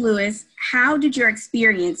 Ms. Lewis, how did your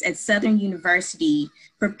experience at Southern University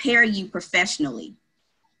prepare you professionally?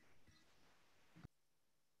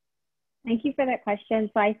 Thank you for that question.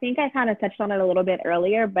 So I think I kind of touched on it a little bit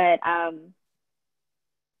earlier, but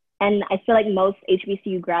and I feel like most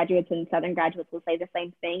HBCU graduates and Southern graduates will say the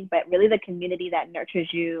same thing, but really the community that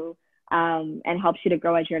nurtures you and helps you to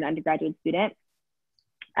grow as you're an undergraduate student.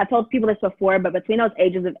 I've told people this before, but between those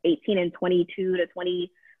ages of 18 and 22 to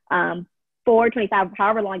 24, 25,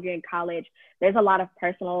 however long you're in college, there's a lot of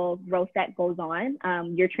personal growth that goes on.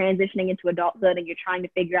 You're transitioning into adulthood and you're trying to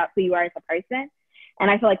figure out who you are as a person.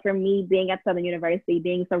 And I feel like for me, being at Southern University,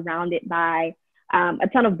 being surrounded by a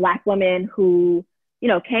ton of Black women who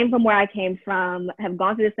came from where I came from, have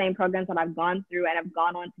gone through the same programs that I've gone through and have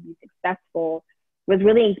gone on to be successful, was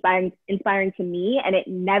really inspiring to me. And it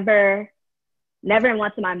never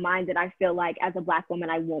once in my mind did I feel like as a Black woman,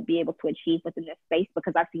 I won't be able to achieve within this space,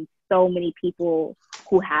 because I've seen so many people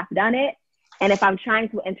who have done it. And if I'm trying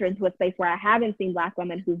to enter into a space where I haven't seen Black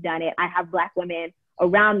women who've done it, I have Black women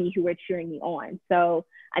around me who are cheering me on. So,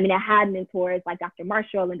 I mean, I had mentors like Dr.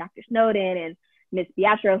 Marshall and Dr. Snowden and Ms.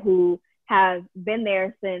 Beatra who have been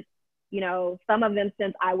there since, some of them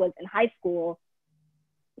since I was in high school,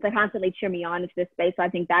 to constantly cheer me on into this space. So I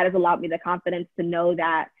think that has allowed me the confidence to know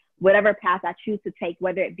that whatever path I choose to take,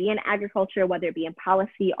 whether it be in agriculture, whether it be in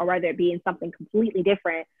policy, or whether it be in something completely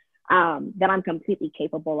different, that I'm completely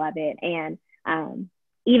capable of it. And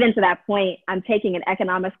even to that point, I'm taking an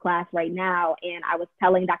economics class right now, and I was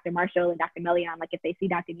telling Dr. Marshall and Dr. Melian, like, if they see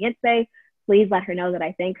Dr. Niente, please let her know that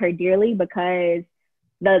I thank her dearly, because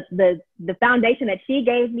the foundation that she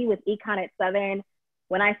gave me with econ at Southern,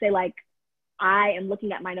 when I say, like, I am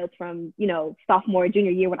looking at my notes from, sophomore,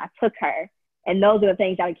 junior year when I took her, and those are the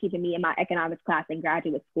things that are keeping me in my economics class in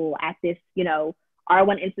graduate school at this,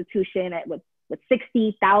 R1 institution with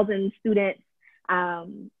 60,000 students.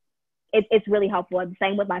 It's really helpful. And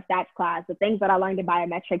same with my stats class. The things that I learned in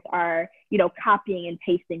biometrics are, copying and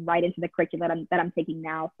pasting right into the curriculum that I'm taking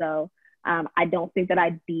now. So I don't think that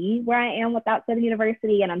I'd be where I am without Southern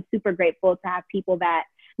University. And I'm super grateful to have people that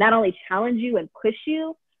not only challenge you and push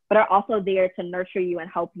you, but are also there to nurture you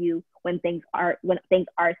and help you when things are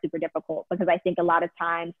super difficult. Because I think a lot of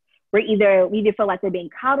times we either feel like we're being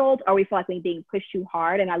coddled, or we feel like we're being pushed too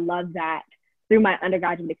hard. And I love that through my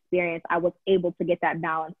undergraduate experience, I was able to get that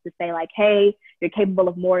balance to say, like, hey, you're capable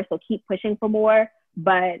of more, so keep pushing for more,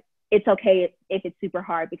 but it's okay if it's super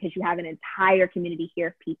hard, because you have an entire community here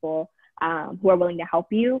of people who are willing to help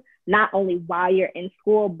you, not only while you're in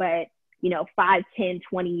school, but 5, 10,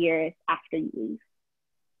 20 years after you leave.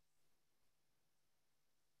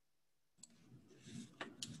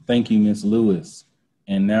 Thank you, Ms. Lewis.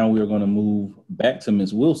 And now we're going to move back to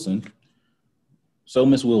Ms. Wilson. So,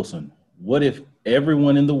 Ms. Wilson, what if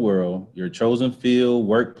everyone in the world, your chosen field,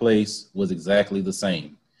 workplace, was exactly the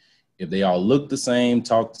same? If they all looked the same,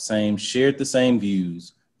 talked the same, shared the same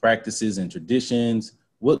views, practices, and traditions,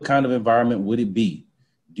 what kind of environment would it be?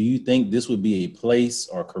 Do you think this would be a place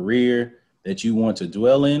or career that you want to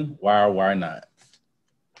dwell in? Why or why not?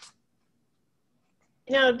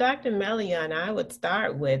 You know, Dr. Melion, I would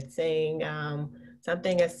start with saying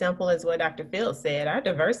something as simple as what Dr. Fields said. Our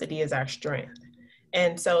diversity is our strength.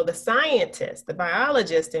 And so the scientist, the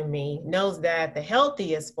biologist in me knows that the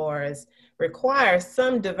healthiest for us requires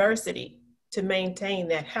some diversity to maintain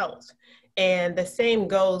that health. And the same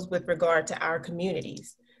goes with regard to our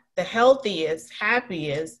communities. The healthiest,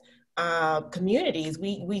 happiest communities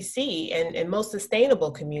we see, and most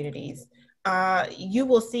sustainable communities, you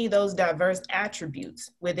will see those diverse attributes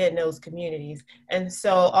within those communities. And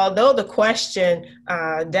so although the question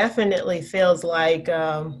definitely feels like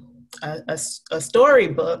a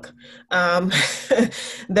storybook,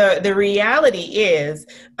 the reality is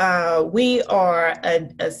we are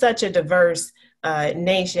such a diverse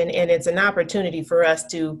nation, and it's an opportunity for us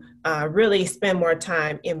to really spend more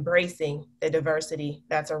time embracing the diversity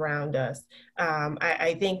that's around us.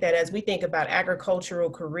 I think that as we think about agricultural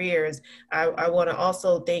careers, I want to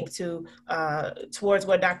also think towards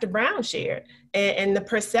what Dr. Brown shared and the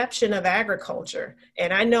perception of agriculture.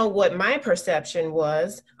 And I know what my perception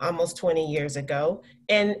was almost 20 years ago.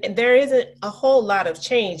 And there isn't a whole lot of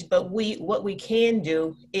change, but what we can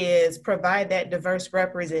do is provide that diverse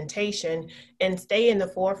representation and stay in the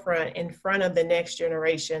forefront in front of the next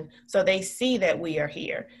generation so they see that we are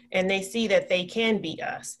here and they see that they can be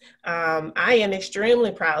us. I am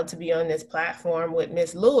extremely proud to be on this platform with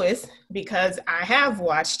Ms. Lewis because I have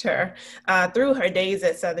watched her through her days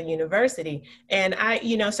at Southern University. And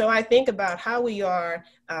so I think about how we are,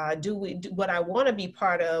 what I want to be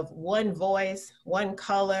part of, one voice, one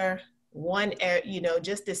color, one,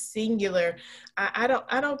 just a singular. I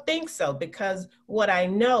don't think so, because what I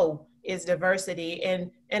know is diversity.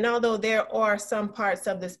 And although there are some parts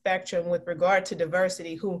of the spectrum with regard to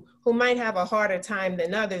diversity who might have a harder time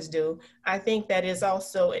than others do, I think that is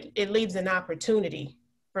also, it leaves an opportunity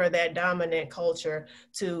for that dominant culture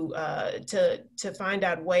to find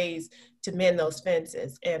out ways to mend those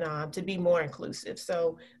fences and to be more inclusive.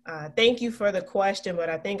 So thank you for the question, but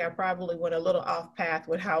I think I probably went a little off path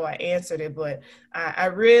with how I answered it, but I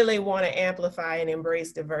really want to amplify and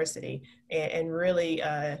embrace diversity and really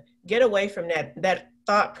get away from that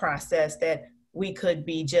thought process that we could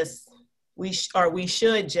be we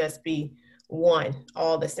should just be one,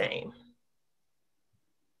 all the same.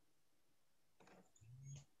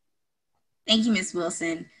 Thank you, Ms.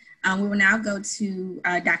 Wilson. We will now go to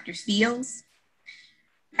Dr. Fields.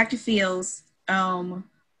 Dr. Fields,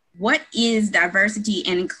 what is diversity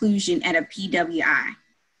and inclusion at a PWI?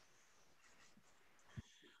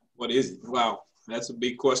 What is it? Wow, that's a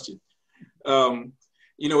big question. Every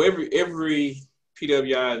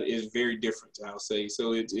PWI is very different, I'll say.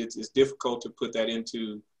 So it's difficult to put that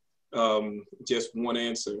into just one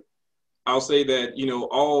answer. I'll say that,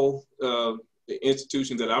 all the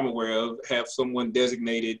institutions that I'm aware of have someone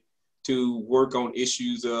designated to work on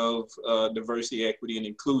issues of diversity, equity, and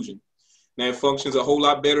inclusion. Now, it functions a whole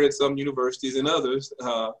lot better at some universities than others.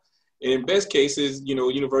 And in best cases,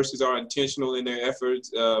 universities are intentional in their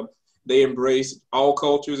efforts. They embrace all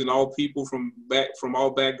cultures and all people from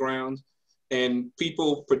all backgrounds, and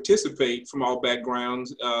people participate from all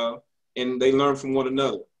backgrounds, and they learn from one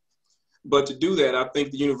another. But to do that, I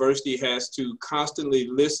think the university has to constantly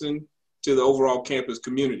listen to the overall campus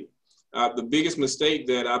community. The biggest mistake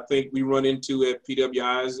that I think we run into at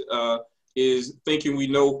PWIs is thinking we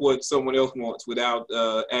know what someone else wants without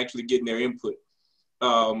actually getting their input.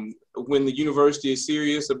 When the university is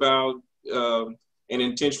serious about and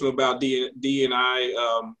intentional about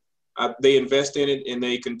D&I, they invest in it and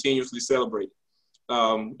they continuously celebrate it.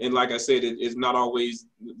 And like I said, it's not always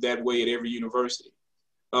that way at every university.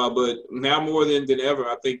 But now more than ever,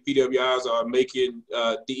 I think PWIs are making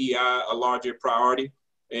DEI a larger priority.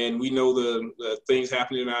 And we know the things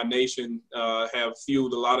happening in our nation have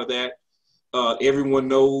fueled a lot of that. Everyone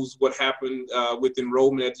knows what happened with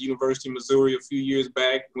enrollment at the University of Missouri a few years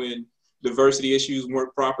back when diversity issues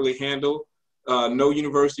weren't properly handled. No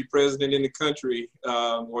university president in the country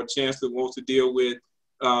or chancellor wants to deal with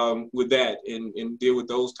that and deal with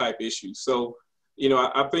those type issues. So,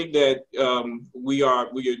 I think that we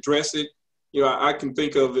address it. I can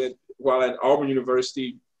think of it while at Auburn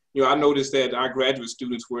University. I noticed that our graduate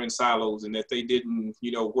students were in silos and that they didn't,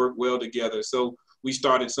 work well together. So we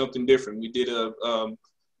started something different. We did a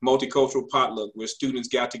multicultural potluck where students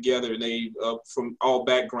got together and they, from all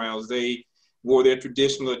backgrounds, they wore their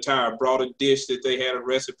traditional attire, brought a dish that they had a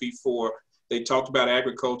recipe for, They talked about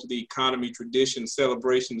agriculture, the economy, traditions,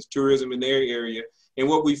 celebrations, tourism in their area. And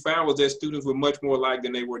what we found was that students were much more alike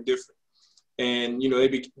than they were different. And, you know,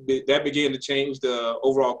 that began to change the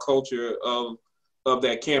overall culture of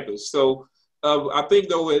that campus. So I think,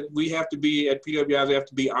 though, we have to be, at PWI, we have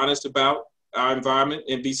to be honest about our environment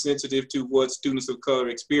and be sensitive to what students of color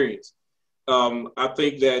experience. I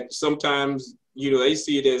think that sometimes, you know, they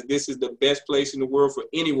see it as this is the best place in the world for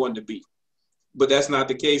anyone to be. But that's not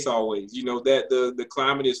the case always. You know, that the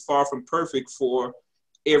climate is far from perfect for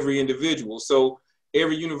every individual. So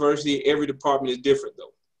every university, every department is different,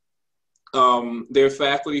 though. There are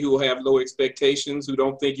faculty who have low expectations, who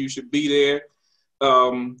don't think you should be there.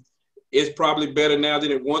 It's probably better now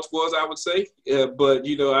than it once was, I would say. But,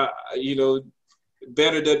 you know,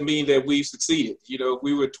 better doesn't mean that we've succeeded. You know, if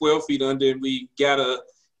we were 12 feet under and we got a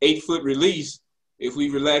 8-foot release, if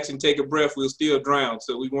we relax and take a breath, we'll still drown.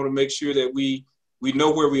 So we want to make sure that we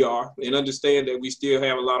know where we are and understand that we still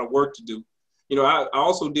have a lot of work to do. You know, I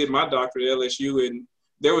also did my doctorate at LSU, and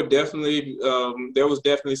there was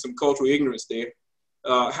definitely some cultural ignorance there.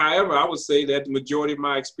 However, I would say that the majority of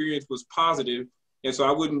my experience was positive, and so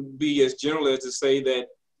I wouldn't be as general as to say that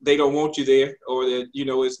they don't want you there, or that, you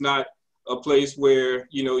know, it's not a place where,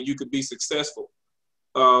 you know, you could be successful.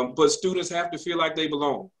 But students have to feel like they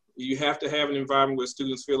belong. You have to have an environment where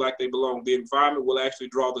students feel like they belong. The environment will actually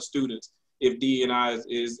draw the students if D&I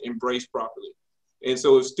is embraced properly. And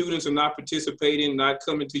so if students are not participating, not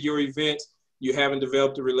coming to your events, you haven't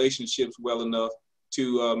developed the relationships well enough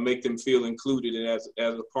to make them feel included and as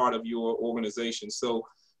a part of your organization. So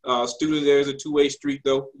students, there's a two-way street,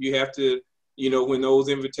 though. You have to, you know, when those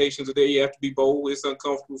invitations are there, you have to be bold. It's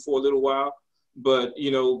uncomfortable for a little while. But,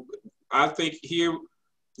 you know, I think here,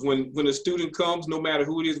 when a student comes, no matter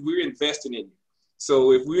who it is, we're investing in you.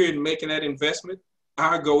 So if we're making that investment,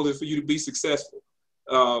 our goal is for you to be successful.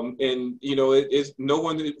 And, you know, it's no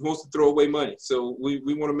one wants to throw away money. So we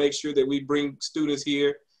want to make sure that we bring students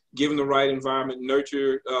here, give them the right environment,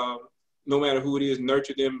 nurture, no matter who it is,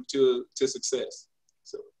 nurture them to success.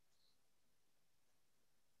 So.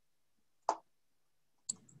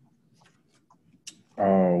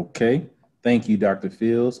 Okay. Thank you, Dr.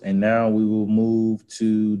 Fields. And now we will move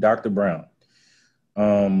to Dr. Brown.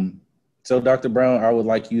 So Dr. Brown, I would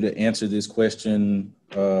like you to answer this question.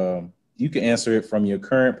 You can answer it from your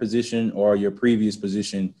current position or your previous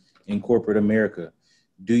position in corporate America.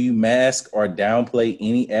 Do you mask or downplay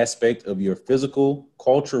any aspect of your physical,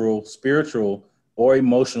 cultural, spiritual, or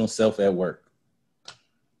emotional self at work?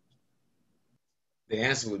 The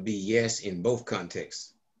answer would be yes in both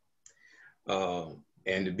contexts.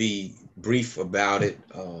 And to be brief about it,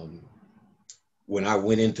 when I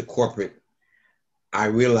went into corporate, I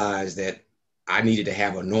realized that I needed to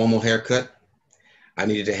have a normal haircut. I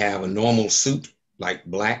needed to have a normal suit, like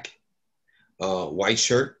black, white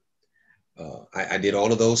shirt. I did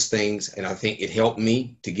all of those things, and I think it helped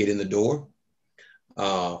me to get in the door.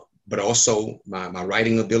 But also my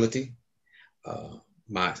writing ability,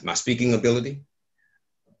 my speaking ability.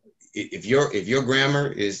 If your grammar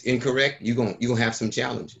is incorrect, you're gonna have some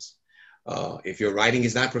challenges. If your writing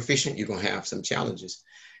is not proficient, you're gonna have some challenges.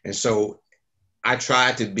 And so I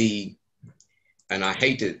try to be, and I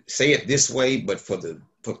hate to say it this way, but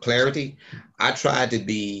for clarity, I tried to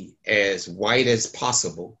be as white as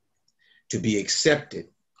possible to be accepted,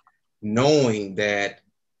 knowing that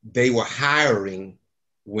they were hiring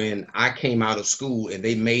when I came out of school, and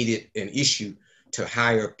they made it an issue to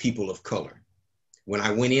hire people of color. When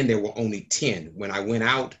I went in, there were only 10. When I went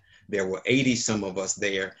out, there were 80 some of us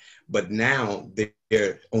there, but now there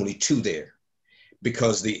are only 2 there,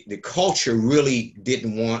 because the culture really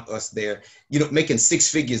didn't want us there. You know, making 6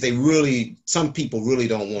 figures, some people really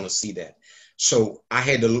don't want to see that. So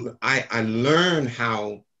I learned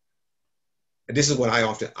how, this is what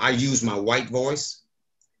I use my white voice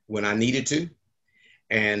when I needed to.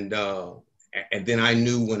 And then I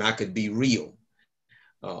knew when I could be real.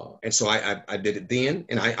 And so I did it then,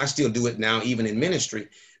 and I still do it now, even in ministry,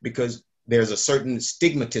 because there's a certain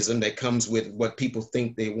stigmatism that comes with what people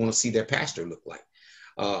think they want to see their pastor look like.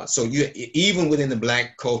 So even within the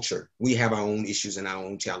Black culture, we have our own issues and our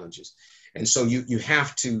own challenges. And so you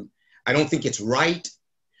have to, I don't think it's right,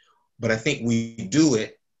 but I think we do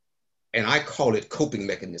it, and I call it coping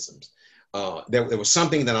mechanisms. There was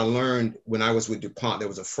something that I learned when I was with DuPont. There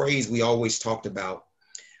was a phrase we always talked about.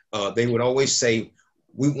 They would always say,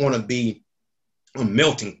 we want to be a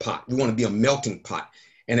melting pot. We want to be a melting pot.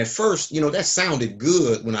 And at first, you know, that sounded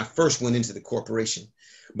good when I first went into the corporation.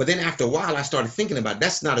 But then after a while, I started thinking about,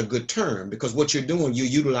 that's not a good term, because what you're doing, you're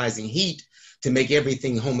utilizing heat to make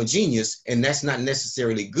everything homogeneous, and that's not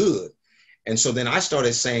necessarily good. And so then I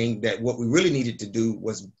started saying that what we really needed to do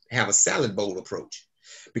was have a salad bowl approach.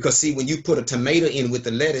 Because see, when you put a tomato in with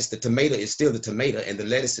the lettuce, the tomato is still the tomato and the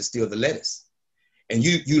lettuce is still the lettuce. And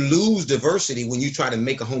you lose diversity when you try to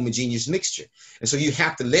make a homogeneous mixture. And so you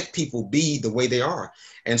have to let people be the way they are.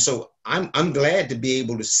 And so I'm glad to be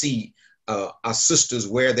able to see our sisters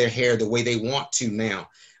wear their hair the way they want to now,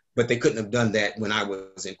 but they couldn't have done that when I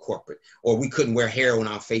was in corporate. Or we couldn't wear hair on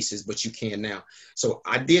our faces, but you can now. So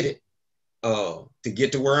I did it to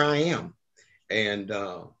get to where I am. And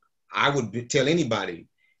I would tell anybody,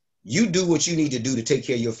 you do what you need to do to take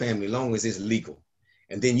care of your family, as long as it's legal.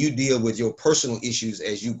 And then you deal with your personal issues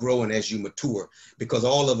as you grow and as you mature, because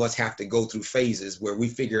all of us have to go through phases where we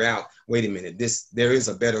figure out, wait a minute, there is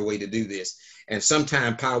a better way to do this. And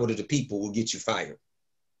sometimes power to the people will get you fired.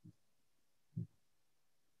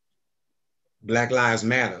 Black Lives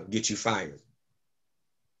Matter get you fired.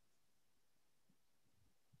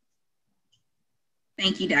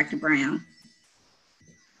 Thank you, Dr. Brown.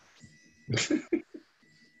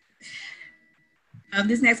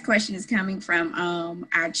 This next question is coming from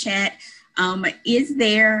our chat. Is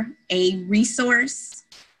there a resource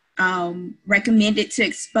recommended to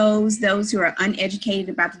expose those who are uneducated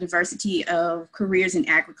about the diversity of careers in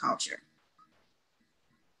agriculture?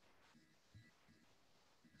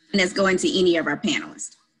 And that's going to any of our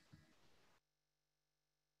panelists.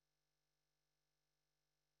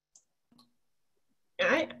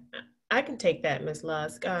 I can take that, Ms.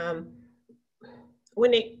 Lusk.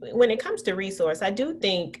 When it comes to resource, I do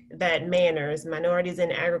think that manners, minorities in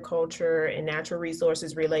agriculture and natural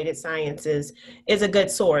resources related sciences is a good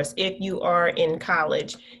source if you are in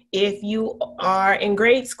college. If you are in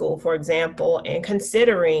grade school, for example, and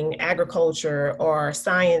considering agriculture or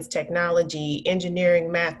science, technology,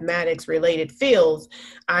 engineering, mathematics related fields,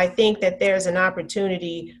 I think that there's an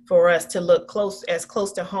opportunity for us to look as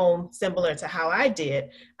close to home, similar to how I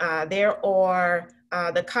did. There are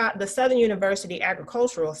the Southern University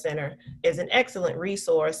Agricultural Center is an excellent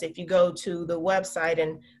resource. If you go to the website,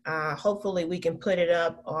 and hopefully we can put it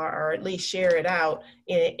up or at least share it out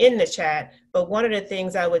in the chat. But one of the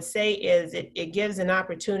things I would say is it gives an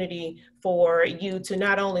opportunity for you to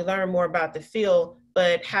not only learn more about the field,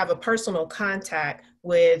 but have a personal contact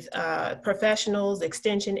with professionals,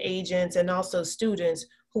 extension agents, and also students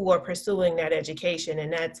who are pursuing that education.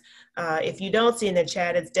 And that's, if you don't see in the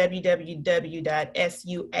chat, it's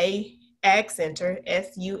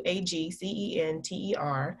www.suagcenter,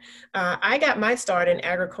 SUAGCENTER. I got my start in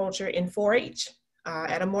agriculture in 4-H.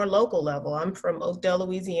 At a more local level. I'm from Oakdale,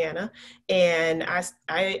 Louisiana, and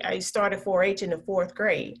I started 4-H in the 4th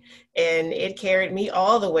grade, and it carried me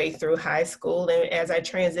all the way through high school and as I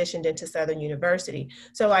transitioned into Southern University.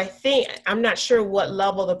 So I think, I'm not sure what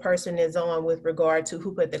level the person is on with regard to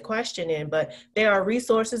who put the question in, but there are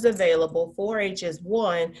resources available. 4-H is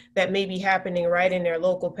one that may be happening right in their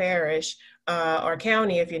local parish or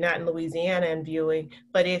county if you're not in Louisiana and viewing.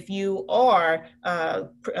 But if you are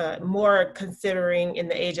more considering in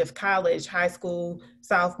the age of college, high school,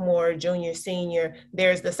 sophomore, junior, senior,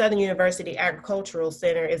 there's the Southern University Agricultural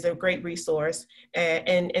Center is a great resource.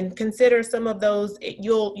 And consider some of those,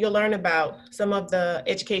 you'll learn about some of the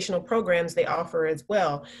educational programs they offer as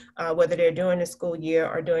well, whether they're during the school year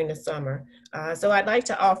or during the summer. So I'd like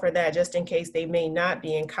to offer that just in case they may not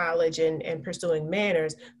be in college and pursuing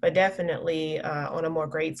manners, but definitely on a more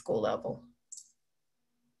grade school level.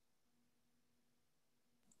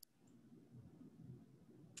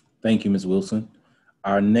 Thank you, Ms. Wilson.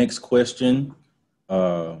 Our next question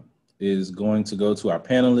is going to go to our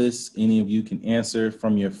panelists. Any of you can answer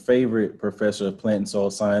from your favorite professor of plant and soil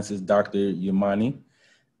sciences, Dr. Yamani.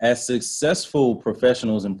 As successful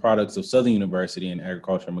professionals and products of Southern University and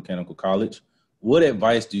Agricultural and Mechanical College, what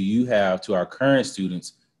advice do you have to our current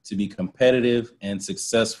students to be competitive and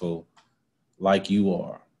successful like you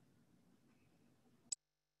are?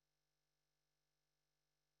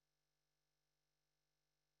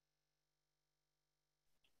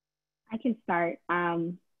 I can start.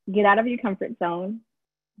 Get out of your comfort zone.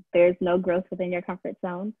 There's no growth within your comfort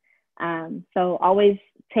zone. So always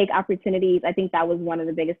take opportunities. I think that was one of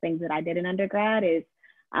the biggest things that I did in undergrad is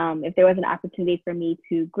if there was an opportunity for me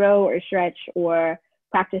to grow or stretch or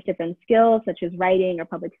practice different skills such as writing or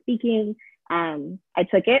public speaking, I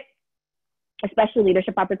took it, especially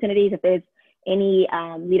leadership opportunities. If there's any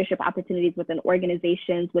leadership opportunities within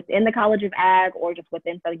organizations within the College of Ag or just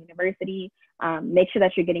within Southern University, make sure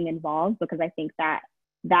that you're getting involved, because I think that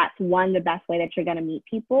that's one, the best way that you're going to meet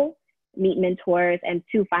people, meet mentors, and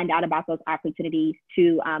to find out about those opportunities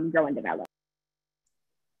to grow and develop.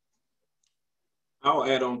 I'll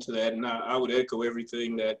add on to that, and I would echo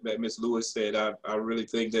everything that Ms. Lewis said. I really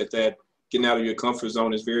think that getting out of your comfort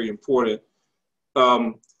zone is very important.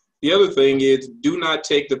 The other thing is, do not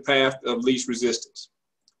take the path of least resistance.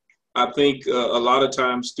 I think a lot of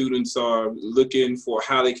times students are looking for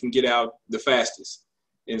how they can get out the fastest.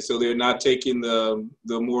 And so they're not taking the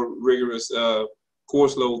more rigorous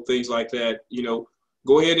course load, things like that. You know,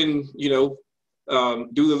 go ahead and, you know,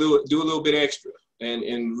 do a little bit extra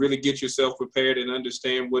and really get yourself prepared and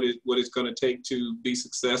understand what it's going to take to be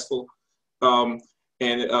successful. And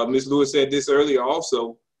Ms. Lewis said this earlier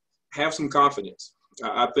also, have some confidence.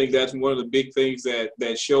 I think that's one of the big things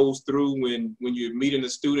that shows through when you're meeting a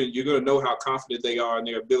student. You're going to know how confident they are in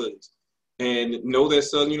their abilities, and know that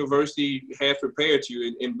Southern University has prepared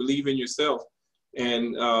you, and believe in yourself,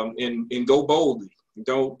 and go boldly.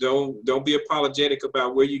 Don't be apologetic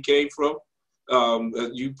about where you came from.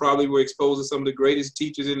 You probably were exposed to some of the greatest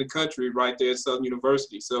teachers in the country right there at Southern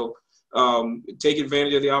University. So take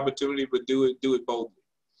advantage of the opportunity, but do it boldly.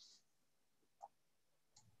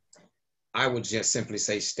 I would just simply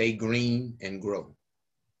say, stay green and grow.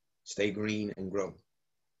 Stay green and grow.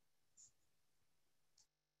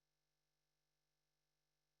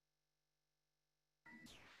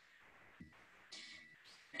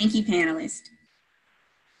 Thank you, panelists.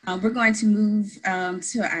 We're going to move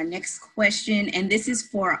to our next question, and this is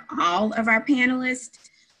for all of our panelists.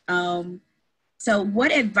 So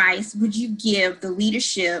what advice would you give the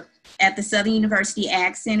leadership at the Southern University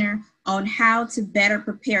Ag Center on how to better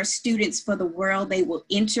prepare students for the world they will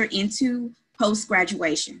enter into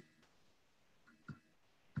post-graduation?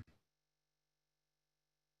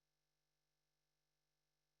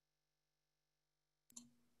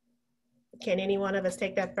 Can any one of us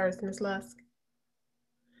take that first, Ms. Lusk?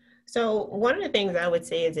 So one of the things I would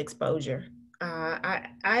say is exposure.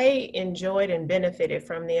 I enjoyed and benefited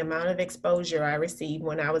from the amount of exposure I received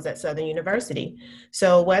when I was at Southern University.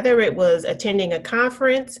 So whether it was attending a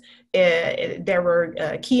conference, there were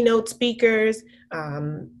keynote speakers,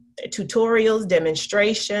 tutorials,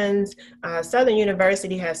 demonstrations. Southern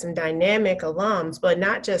University has some dynamic alums, but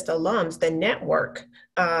not just alums, the network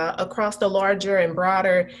across the larger and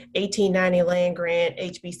broader 1890 land grant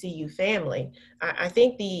HBCU family. I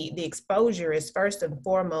think the exposure is first and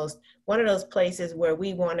foremost one of those places where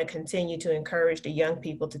we want to continue to encourage the young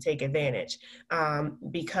people to take advantage,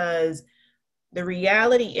 because the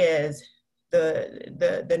reality is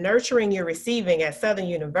the nurturing you're receiving at Southern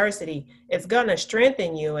University is going to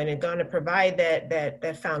strengthen you, and it's going to provide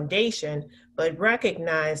that foundation. But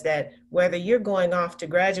recognize that whether you're going off to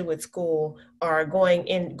graduate school or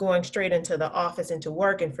going straight into the office into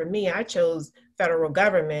work, and for me, I chose federal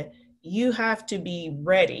government, you have to be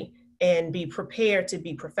ready and be prepared to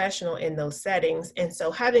be professional in those settings. And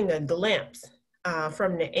so having a glimpse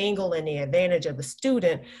from the angle and the advantage of a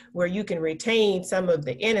student, where you can retain some of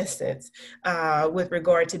the innocence with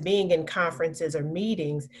regard to being in conferences or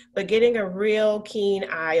meetings, but getting a real keen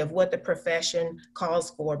eye of what the profession calls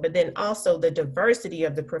for, but then also the diversity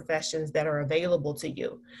of the professions that are available to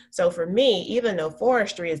you. So for me, even though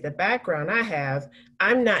forestry is the background I have,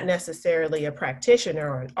 I'm not necessarily a practitioner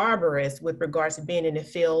or an arborist with regards to being in the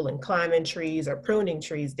field and climbing trees or pruning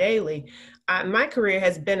trees daily. My career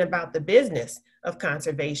has been about the business of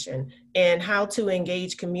conservation and how to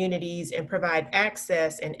engage communities and provide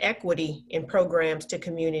access and equity in programs to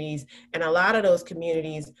communities. And a lot of those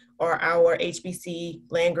communities are our HBC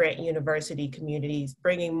land-grant university communities,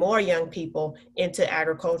 bringing more young people into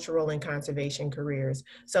agricultural and conservation careers.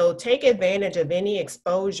 So take advantage of any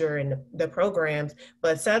exposure in the programs,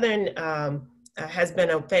 but Southern has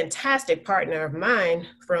been a fantastic partner of mine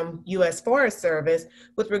from U.S. Forest Service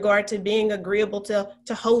with regard to being agreeable to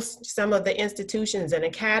host some of the institutions and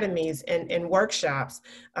academies and workshops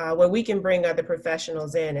where we can bring other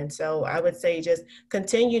professionals in. And so I would say just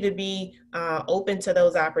continue to be open to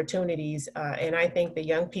those opportunities. And I think the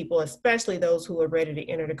young people, especially those who are ready to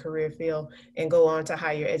enter the career field and go on to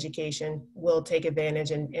higher education, will take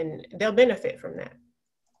advantage and they'll benefit from that.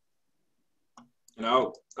 And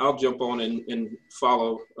I'll jump on and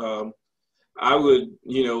follow. I would,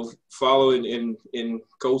 follow and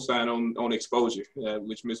co-sign on exposure,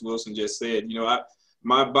 which Ms. Wilson just said.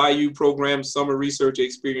 My Bayou program summer research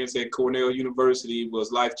experience at Cornell University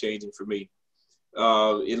was life-changing for me.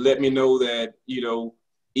 It let me know that,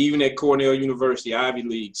 even at Cornell University, Ivy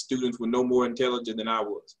League, students were no more intelligent than I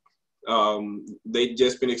was. They'd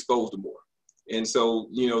just been exposed to more. And so,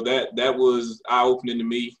 that was eye-opening to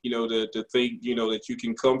me, to think, that you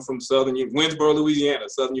can come from Winsboro, Louisiana,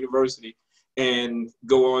 Southern University, and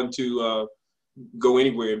go on to go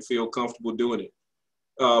anywhere and feel comfortable doing it.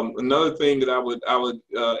 Another thing that I would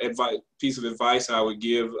piece of advice I would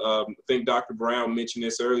give, I think Dr. Brown mentioned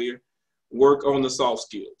this earlier, work on the soft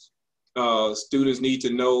skills. Students need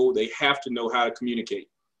to know, they have to know how to communicate.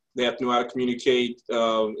 They have to know how to communicate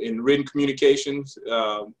in written communications.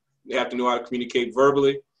 They have to know how to communicate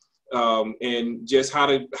verbally, and just how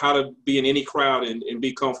to be in any crowd and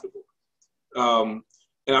be comfortable.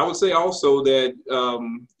 And I would say also that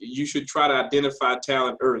you should try to identify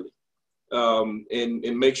talent early,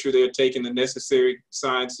 and make sure they're taking the necessary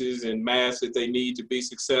sciences and maths that they need to be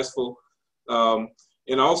successful.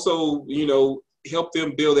 And also, you know, help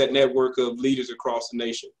them build that network of leaders across the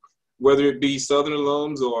nation, whether it be Southern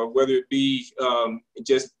alums or whether it be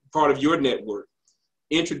just part of your network.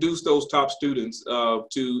 Introduce those top students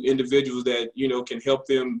to individuals that, you know, can help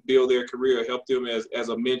them build their career, help them as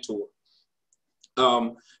a mentor.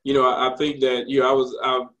 You know, I think that, you know,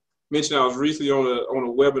 I mentioned I was recently on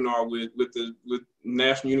a webinar with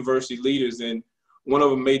national university leaders, and one of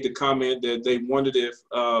them made the comment that they wondered if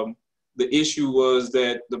the issue was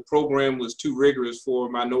that the program was too rigorous for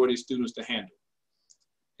minority students to handle.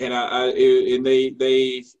 And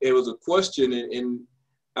it was a question, and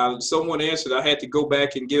someone answered. I had to go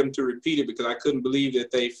back and get them to repeat it because I couldn't believe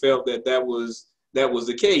that they felt that was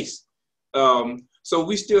the case. So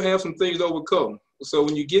we still have some things to overcome. So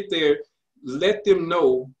when you get there, let them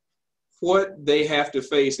know what they have to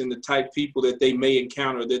face and the type of people that they may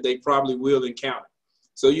encounter, that they probably will encounter.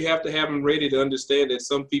 So you have to have them ready to understand that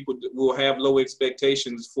some people will have low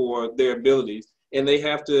expectations for their abilities, and they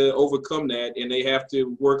have to overcome that, and they have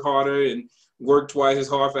to work harder and work twice as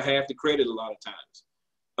hard for half the credit a lot of times.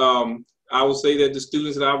 I will say that the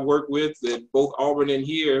students that I've worked with, that both Auburn and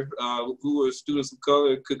here, who are students of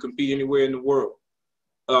color, could compete anywhere in the world.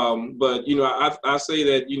 But, you know, I say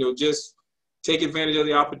that, you know, just take advantage of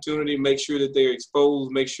the opportunity, make sure that they're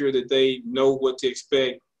exposed, make sure that they know what to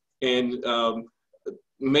expect, and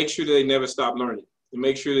make sure that they never stop learning, and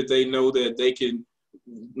make sure that they know that they can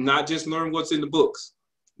not just learn what's in the books,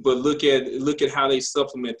 but look at how they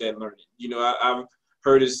supplement that learning. You know, I've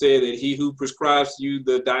heard it said that he who prescribes to you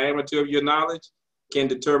the diameter of your knowledge can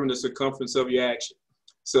determine the circumference of your action.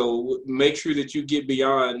 So make sure that you get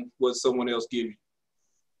beyond what someone else gives you.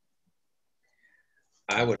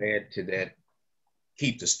 I would add to that,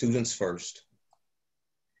 keep the students first.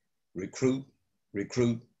 Recruit,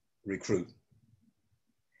 recruit, recruit.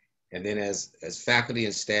 And then as faculty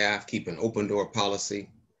and staff, keep an open door policy,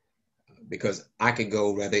 because I could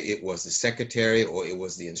go, whether it was the secretary or it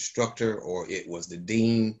was the instructor or it was the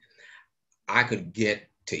dean, I could get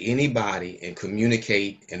to anybody and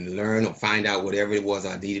communicate and learn or find out whatever it was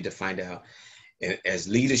I needed to find out. And as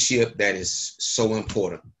leadership, that is so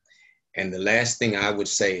important. And the last thing I would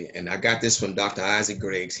say, and I got this from Dr. Isaac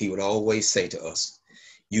Greggs, he would always say to us,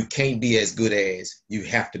 you can't be as good as, you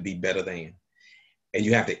have to be better than. And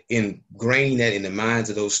you have to ingrain that in the minds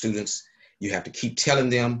of those students. You have to keep telling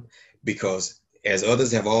them, because as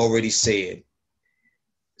others have already said,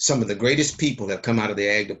 some of the greatest people have come out of the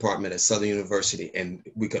ag department at Southern University, and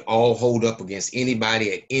we could all hold up against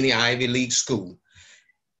anybody at any Ivy League school.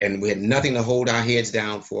 And we had nothing to hold our heads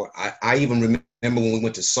down for. I even remember when we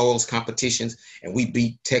went to soils competitions and we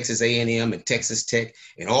beat Texas A&M and Texas Tech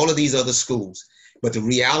and all of these other schools. But the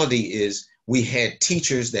reality is we had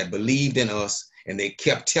teachers that believed in us, and they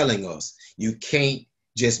kept telling us, you can't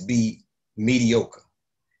just be mediocre.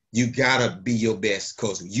 You gotta be your best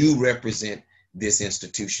because you represent this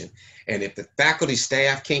institution. And if the faculty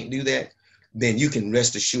staff can't do that, then you can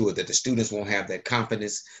rest assured that the students won't have that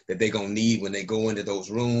confidence that they're gonna need when they go into those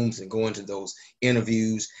rooms and go into those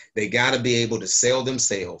interviews. They gotta be able to sell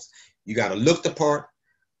themselves. You gotta look the part,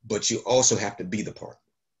 but you also have to be the part.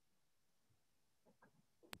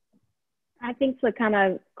 I think to kind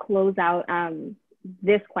of close out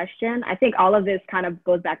this question, I think all of this kind of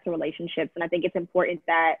goes back to relationships. And I think it's important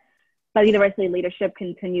that the university leadership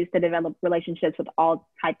continues to develop relationships with all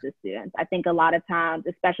types of students. I think a lot of times,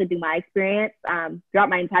 especially through my experience, throughout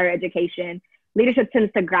my entire education, leadership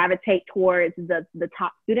tends to gravitate towards the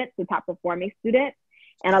top students, the top performing students.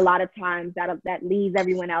 And a lot of times that leaves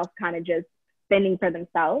everyone else kind of just spending for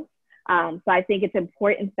themselves. So I think it's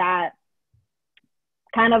important that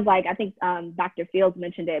kind of like, I think Dr. Fields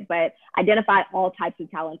mentioned it, but identify all types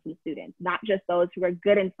of talents in students, not just those who are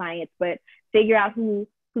good in science, but figure out who's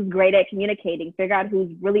great at communicating, figure out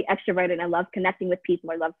who's really extroverted and loves connecting with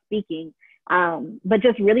people or loves speaking. But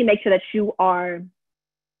just really make sure that you are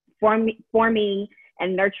forming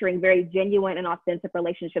and nurturing very genuine and authentic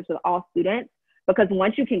relationships with all students. Because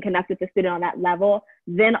once you can connect with the student on that level,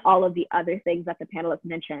 then all of the other things that the panelists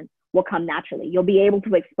mentioned will come naturally. You'll be able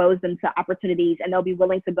to expose them to opportunities, and they'll be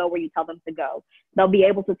willing to go where you tell them to go. They'll be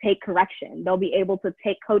able to take correction. They'll be able to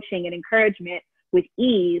take coaching and encouragement with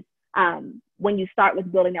ease, when you start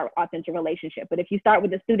with building that authentic relationship. But if you start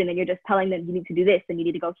with a student and you're just telling them you need to do this and you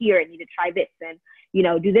need to go here and you need to try this and, you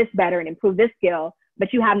know, do this better and improve this skill,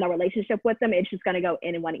 but you have no relationship with them, it's just going to go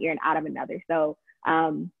in one ear and out of another. So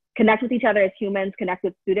connect with each other as humans, connect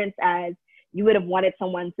with students as you would have wanted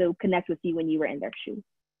someone to connect with you when you were in their shoes.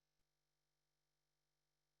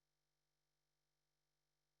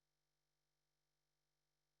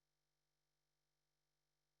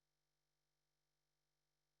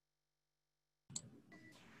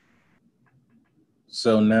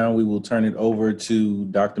 So now we will turn it over to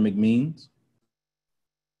Dr. McMeans.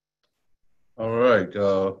 All right.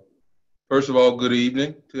 First of all, good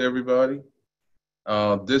evening to everybody.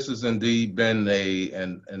 This has indeed been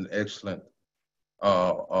an excellent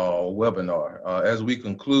webinar. As we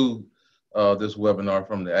conclude this webinar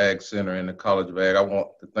from the Ag Center and the College of Ag, I want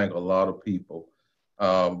to thank a lot of people.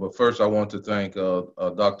 But first, I want to thank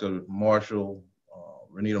Dr. Marshall,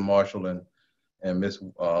 Renita Marshall, and Miss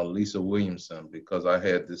Lisa Williamson, because I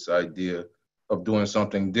had this idea of doing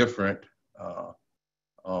something different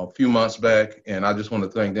a few months back, and I just want to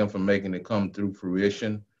thank them for making it come through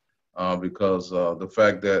fruition, because the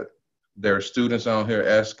fact that there are students out here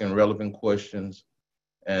asking relevant questions,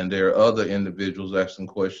 and there are other individuals asking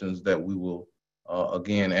questions that we will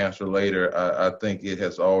again answer later, I think it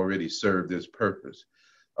has already served its purpose.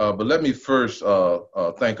 But let me first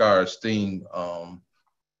thank our esteemed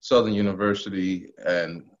Southern University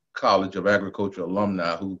and College of Agriculture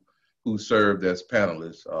alumni who served as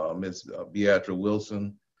panelists, Ms. Beatrice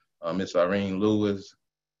Wilson, Ms. Irene Lewis,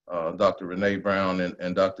 Dr. Renee Brown,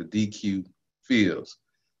 and Dr. DQ Fields.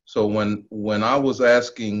 So when I was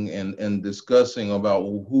asking and discussing about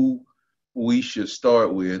who we should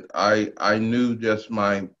start with, I knew just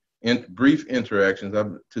my brief interactions.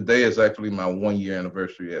 Today is actually my 1-year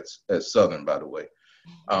anniversary at Southern, by the way.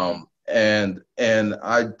 And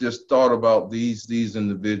I just thought about these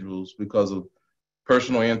individuals because of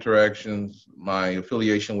personal interactions, my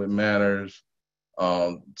affiliation with Manners,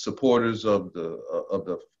 supporters of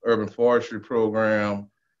the urban forestry program,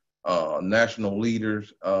 national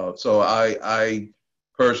leaders. So I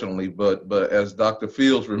personally, but as Dr.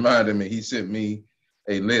 Fields reminded me, he sent me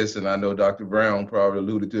a list, and I know Dr. Brown probably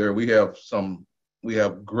alluded to it. We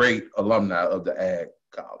have great alumni of the Ag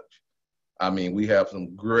College. I mean, we have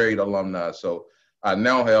some great alumni. So I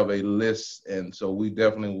now have a list, and so we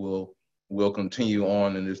definitely will continue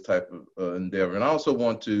on in this type of endeavor. And I also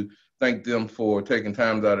want to thank them for taking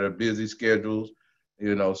time out of their busy schedules,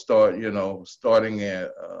 starting at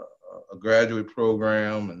a graduate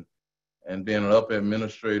program and being an upper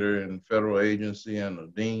administrator in a federal agency and a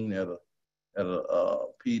dean at a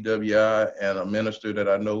PWI, and a minister that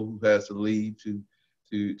I know who has to leave to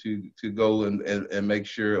go and make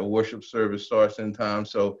sure a worship service starts in time.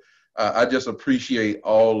 So I just appreciate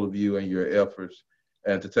all of you and your efforts,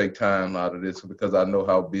 and to take time out of this, because I know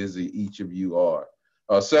how busy each of you are.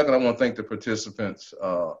 Second, I want to thank the participants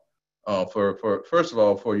for first of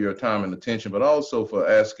all, for your time and attention, but also for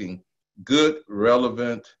asking good,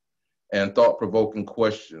 relevant, and thought-provoking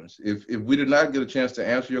questions. If we did not get a chance to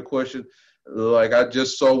answer your question, like I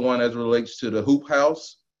just saw one as it relates to the hoop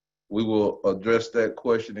house, we will address that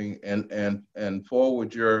questioning and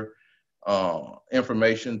forward your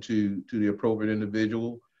information to the appropriate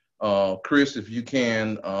individual. Chris, if you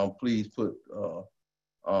can, please put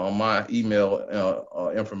my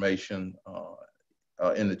email information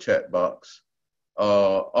in the chat box.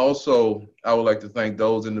 Also, I would like to thank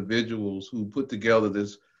those individuals who put together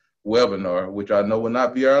this webinar, which I know will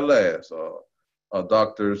not be our last.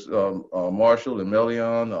 Doctors Marshall and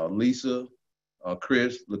Melion, Lisa,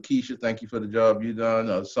 Chris, Lakeisha, thank you for the job you've done.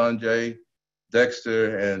 Sanjay,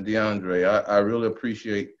 Dexter, and DeAndre. I really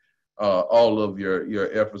appreciate all of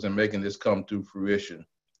your efforts in making this come to fruition.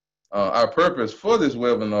 Our purpose for this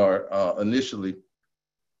webinar initially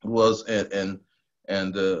was, and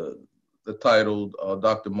the title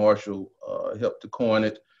Dr. Marshall helped to coin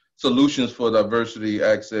it, Solutions for Diversity,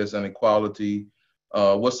 Access, and Equality,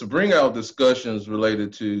 was to bring out discussions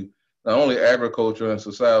related to not only agriculture and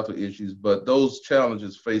societal issues, but those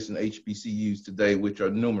challenges facing HBCUs today, which are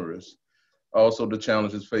numerous. Also the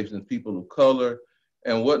challenges facing people of color,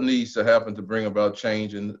 and what needs to happen to bring about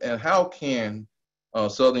change, and how can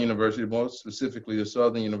Southern University, more specifically the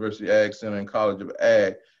Southern University Ag Center and College of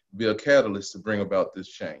Ag, be a catalyst to bring about this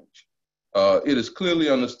change. It is clearly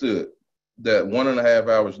understood that 1.5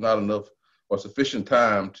 hours is not enough or sufficient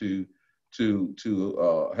time to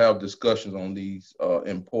have discussions on these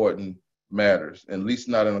important matters, at least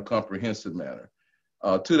not in a comprehensive manner.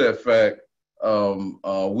 To that fact,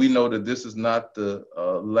 we know that this is not the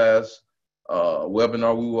last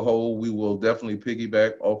webinar we will hold. We will definitely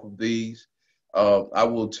piggyback off of these. I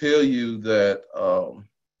will tell you that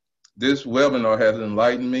this webinar has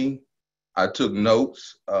enlightened me. I took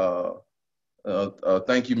notes.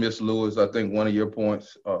 Thank you, Ms. Lewis. I think one of your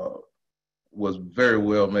points was very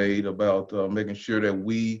well made about making sure that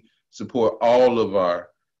we support all of our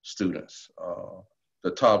students.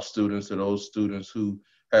 The top students are those students who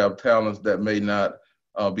have talents that may not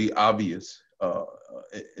be obvious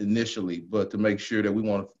initially, but to make sure that we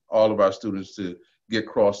want all of our students to get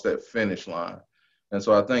across that finish line. And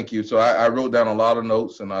so I thank you. So I wrote down a lot of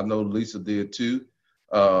notes, and I know Lisa did too.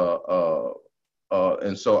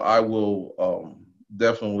 And so I will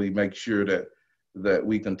definitely make sure that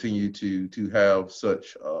we continue to have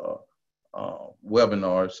such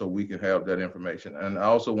webinars so we can have that information. And I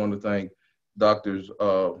also want to thank Doctors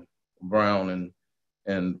Brown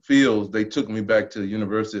and Fields. They took me back to the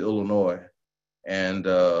University of Illinois and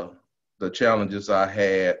the challenges I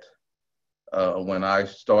had when I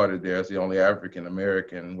started there as the only African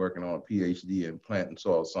American working on a PhD in plant and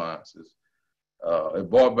soil sciences. It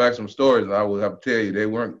brought back some stories, and I will have to tell you, they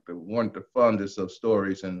weren't the fondest of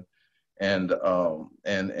stories, and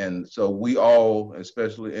so we all,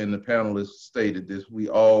 especially in the panelists stated this, we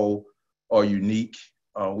all are unique.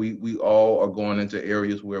 We all are going into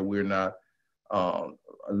areas where we're not,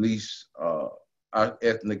 at least our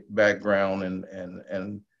ethnic background and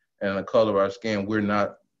the color of our skin, we're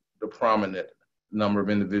not the prominent number of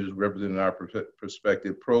individuals representing our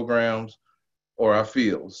prospective programs or our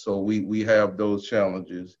fields. So we have those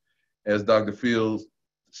challenges. As Dr. Fields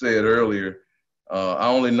said earlier, I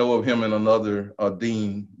only know of him and another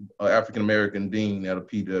dean, African-American dean at a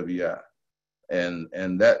PWI. And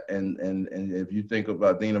if you think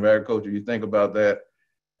about Dean of Agriculture, you think about that,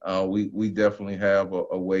 we definitely have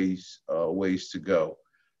a ways to go.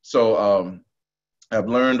 So I've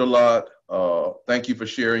learned a lot. Thank you for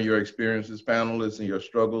sharing your experiences, panelists, and your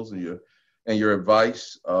struggles and your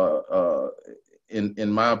advice.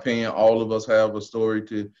 In my opinion, all of us have a story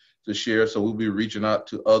to share. So we'll be reaching out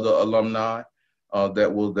to other alumni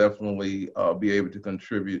that will definitely be able to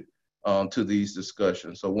contribute to these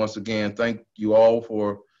discussions. So once again, thank you all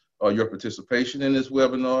for your participation in this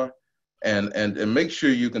webinar, and make sure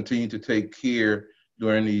you continue to take care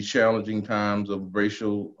during these challenging times of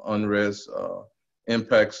racial unrest,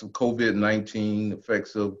 impacts of COVID-19,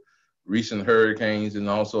 effects of recent hurricanes, and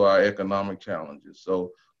also our economic challenges.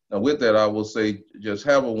 So now with that, I will say just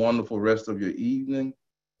have a wonderful rest of your evening.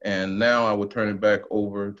 And now I will turn it back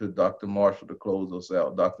over to Dr. Marshall to close us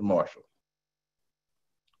out. Dr. Marshall.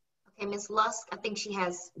 Okay, Ms. Lusk, I think she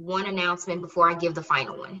has one announcement before I give the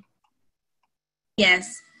final one.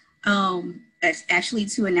 Yes, actually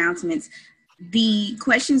 2 announcements. The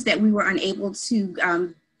questions that we were unable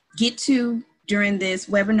to get to during this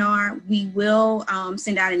webinar, we will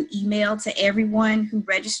send out an email to everyone who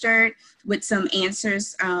registered with some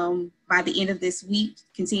answers by the end of this week.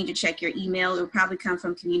 Continue to check your email. It will probably come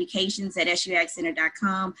from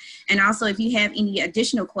communications@suagcenter.com. And also, if you have any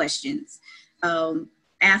additional questions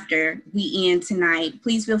after we end tonight,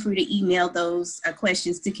 please feel free to email those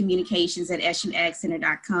questions to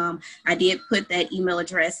communications@suagcenter.com. I did put that email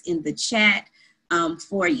address in the chat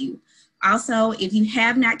for you. Also, if you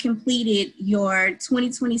have not completed your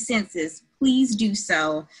 2020 census, please do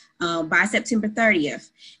so by September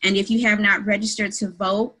 30th. And if you have not registered to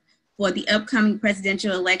vote for the upcoming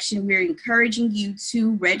presidential election, we're encouraging you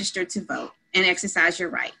to register to vote and exercise your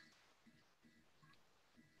right.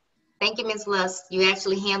 Thank you, Ms. Lusk. You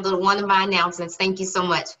actually handled one of my announcements. Thank you so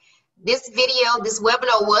much. This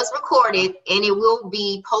webinar was recorded, and it will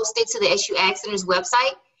be posted to the SU Ag Center's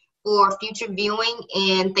website for future viewing.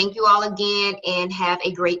 And thank you all again, and have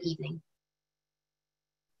a great evening.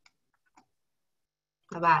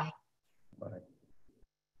 Bye-bye.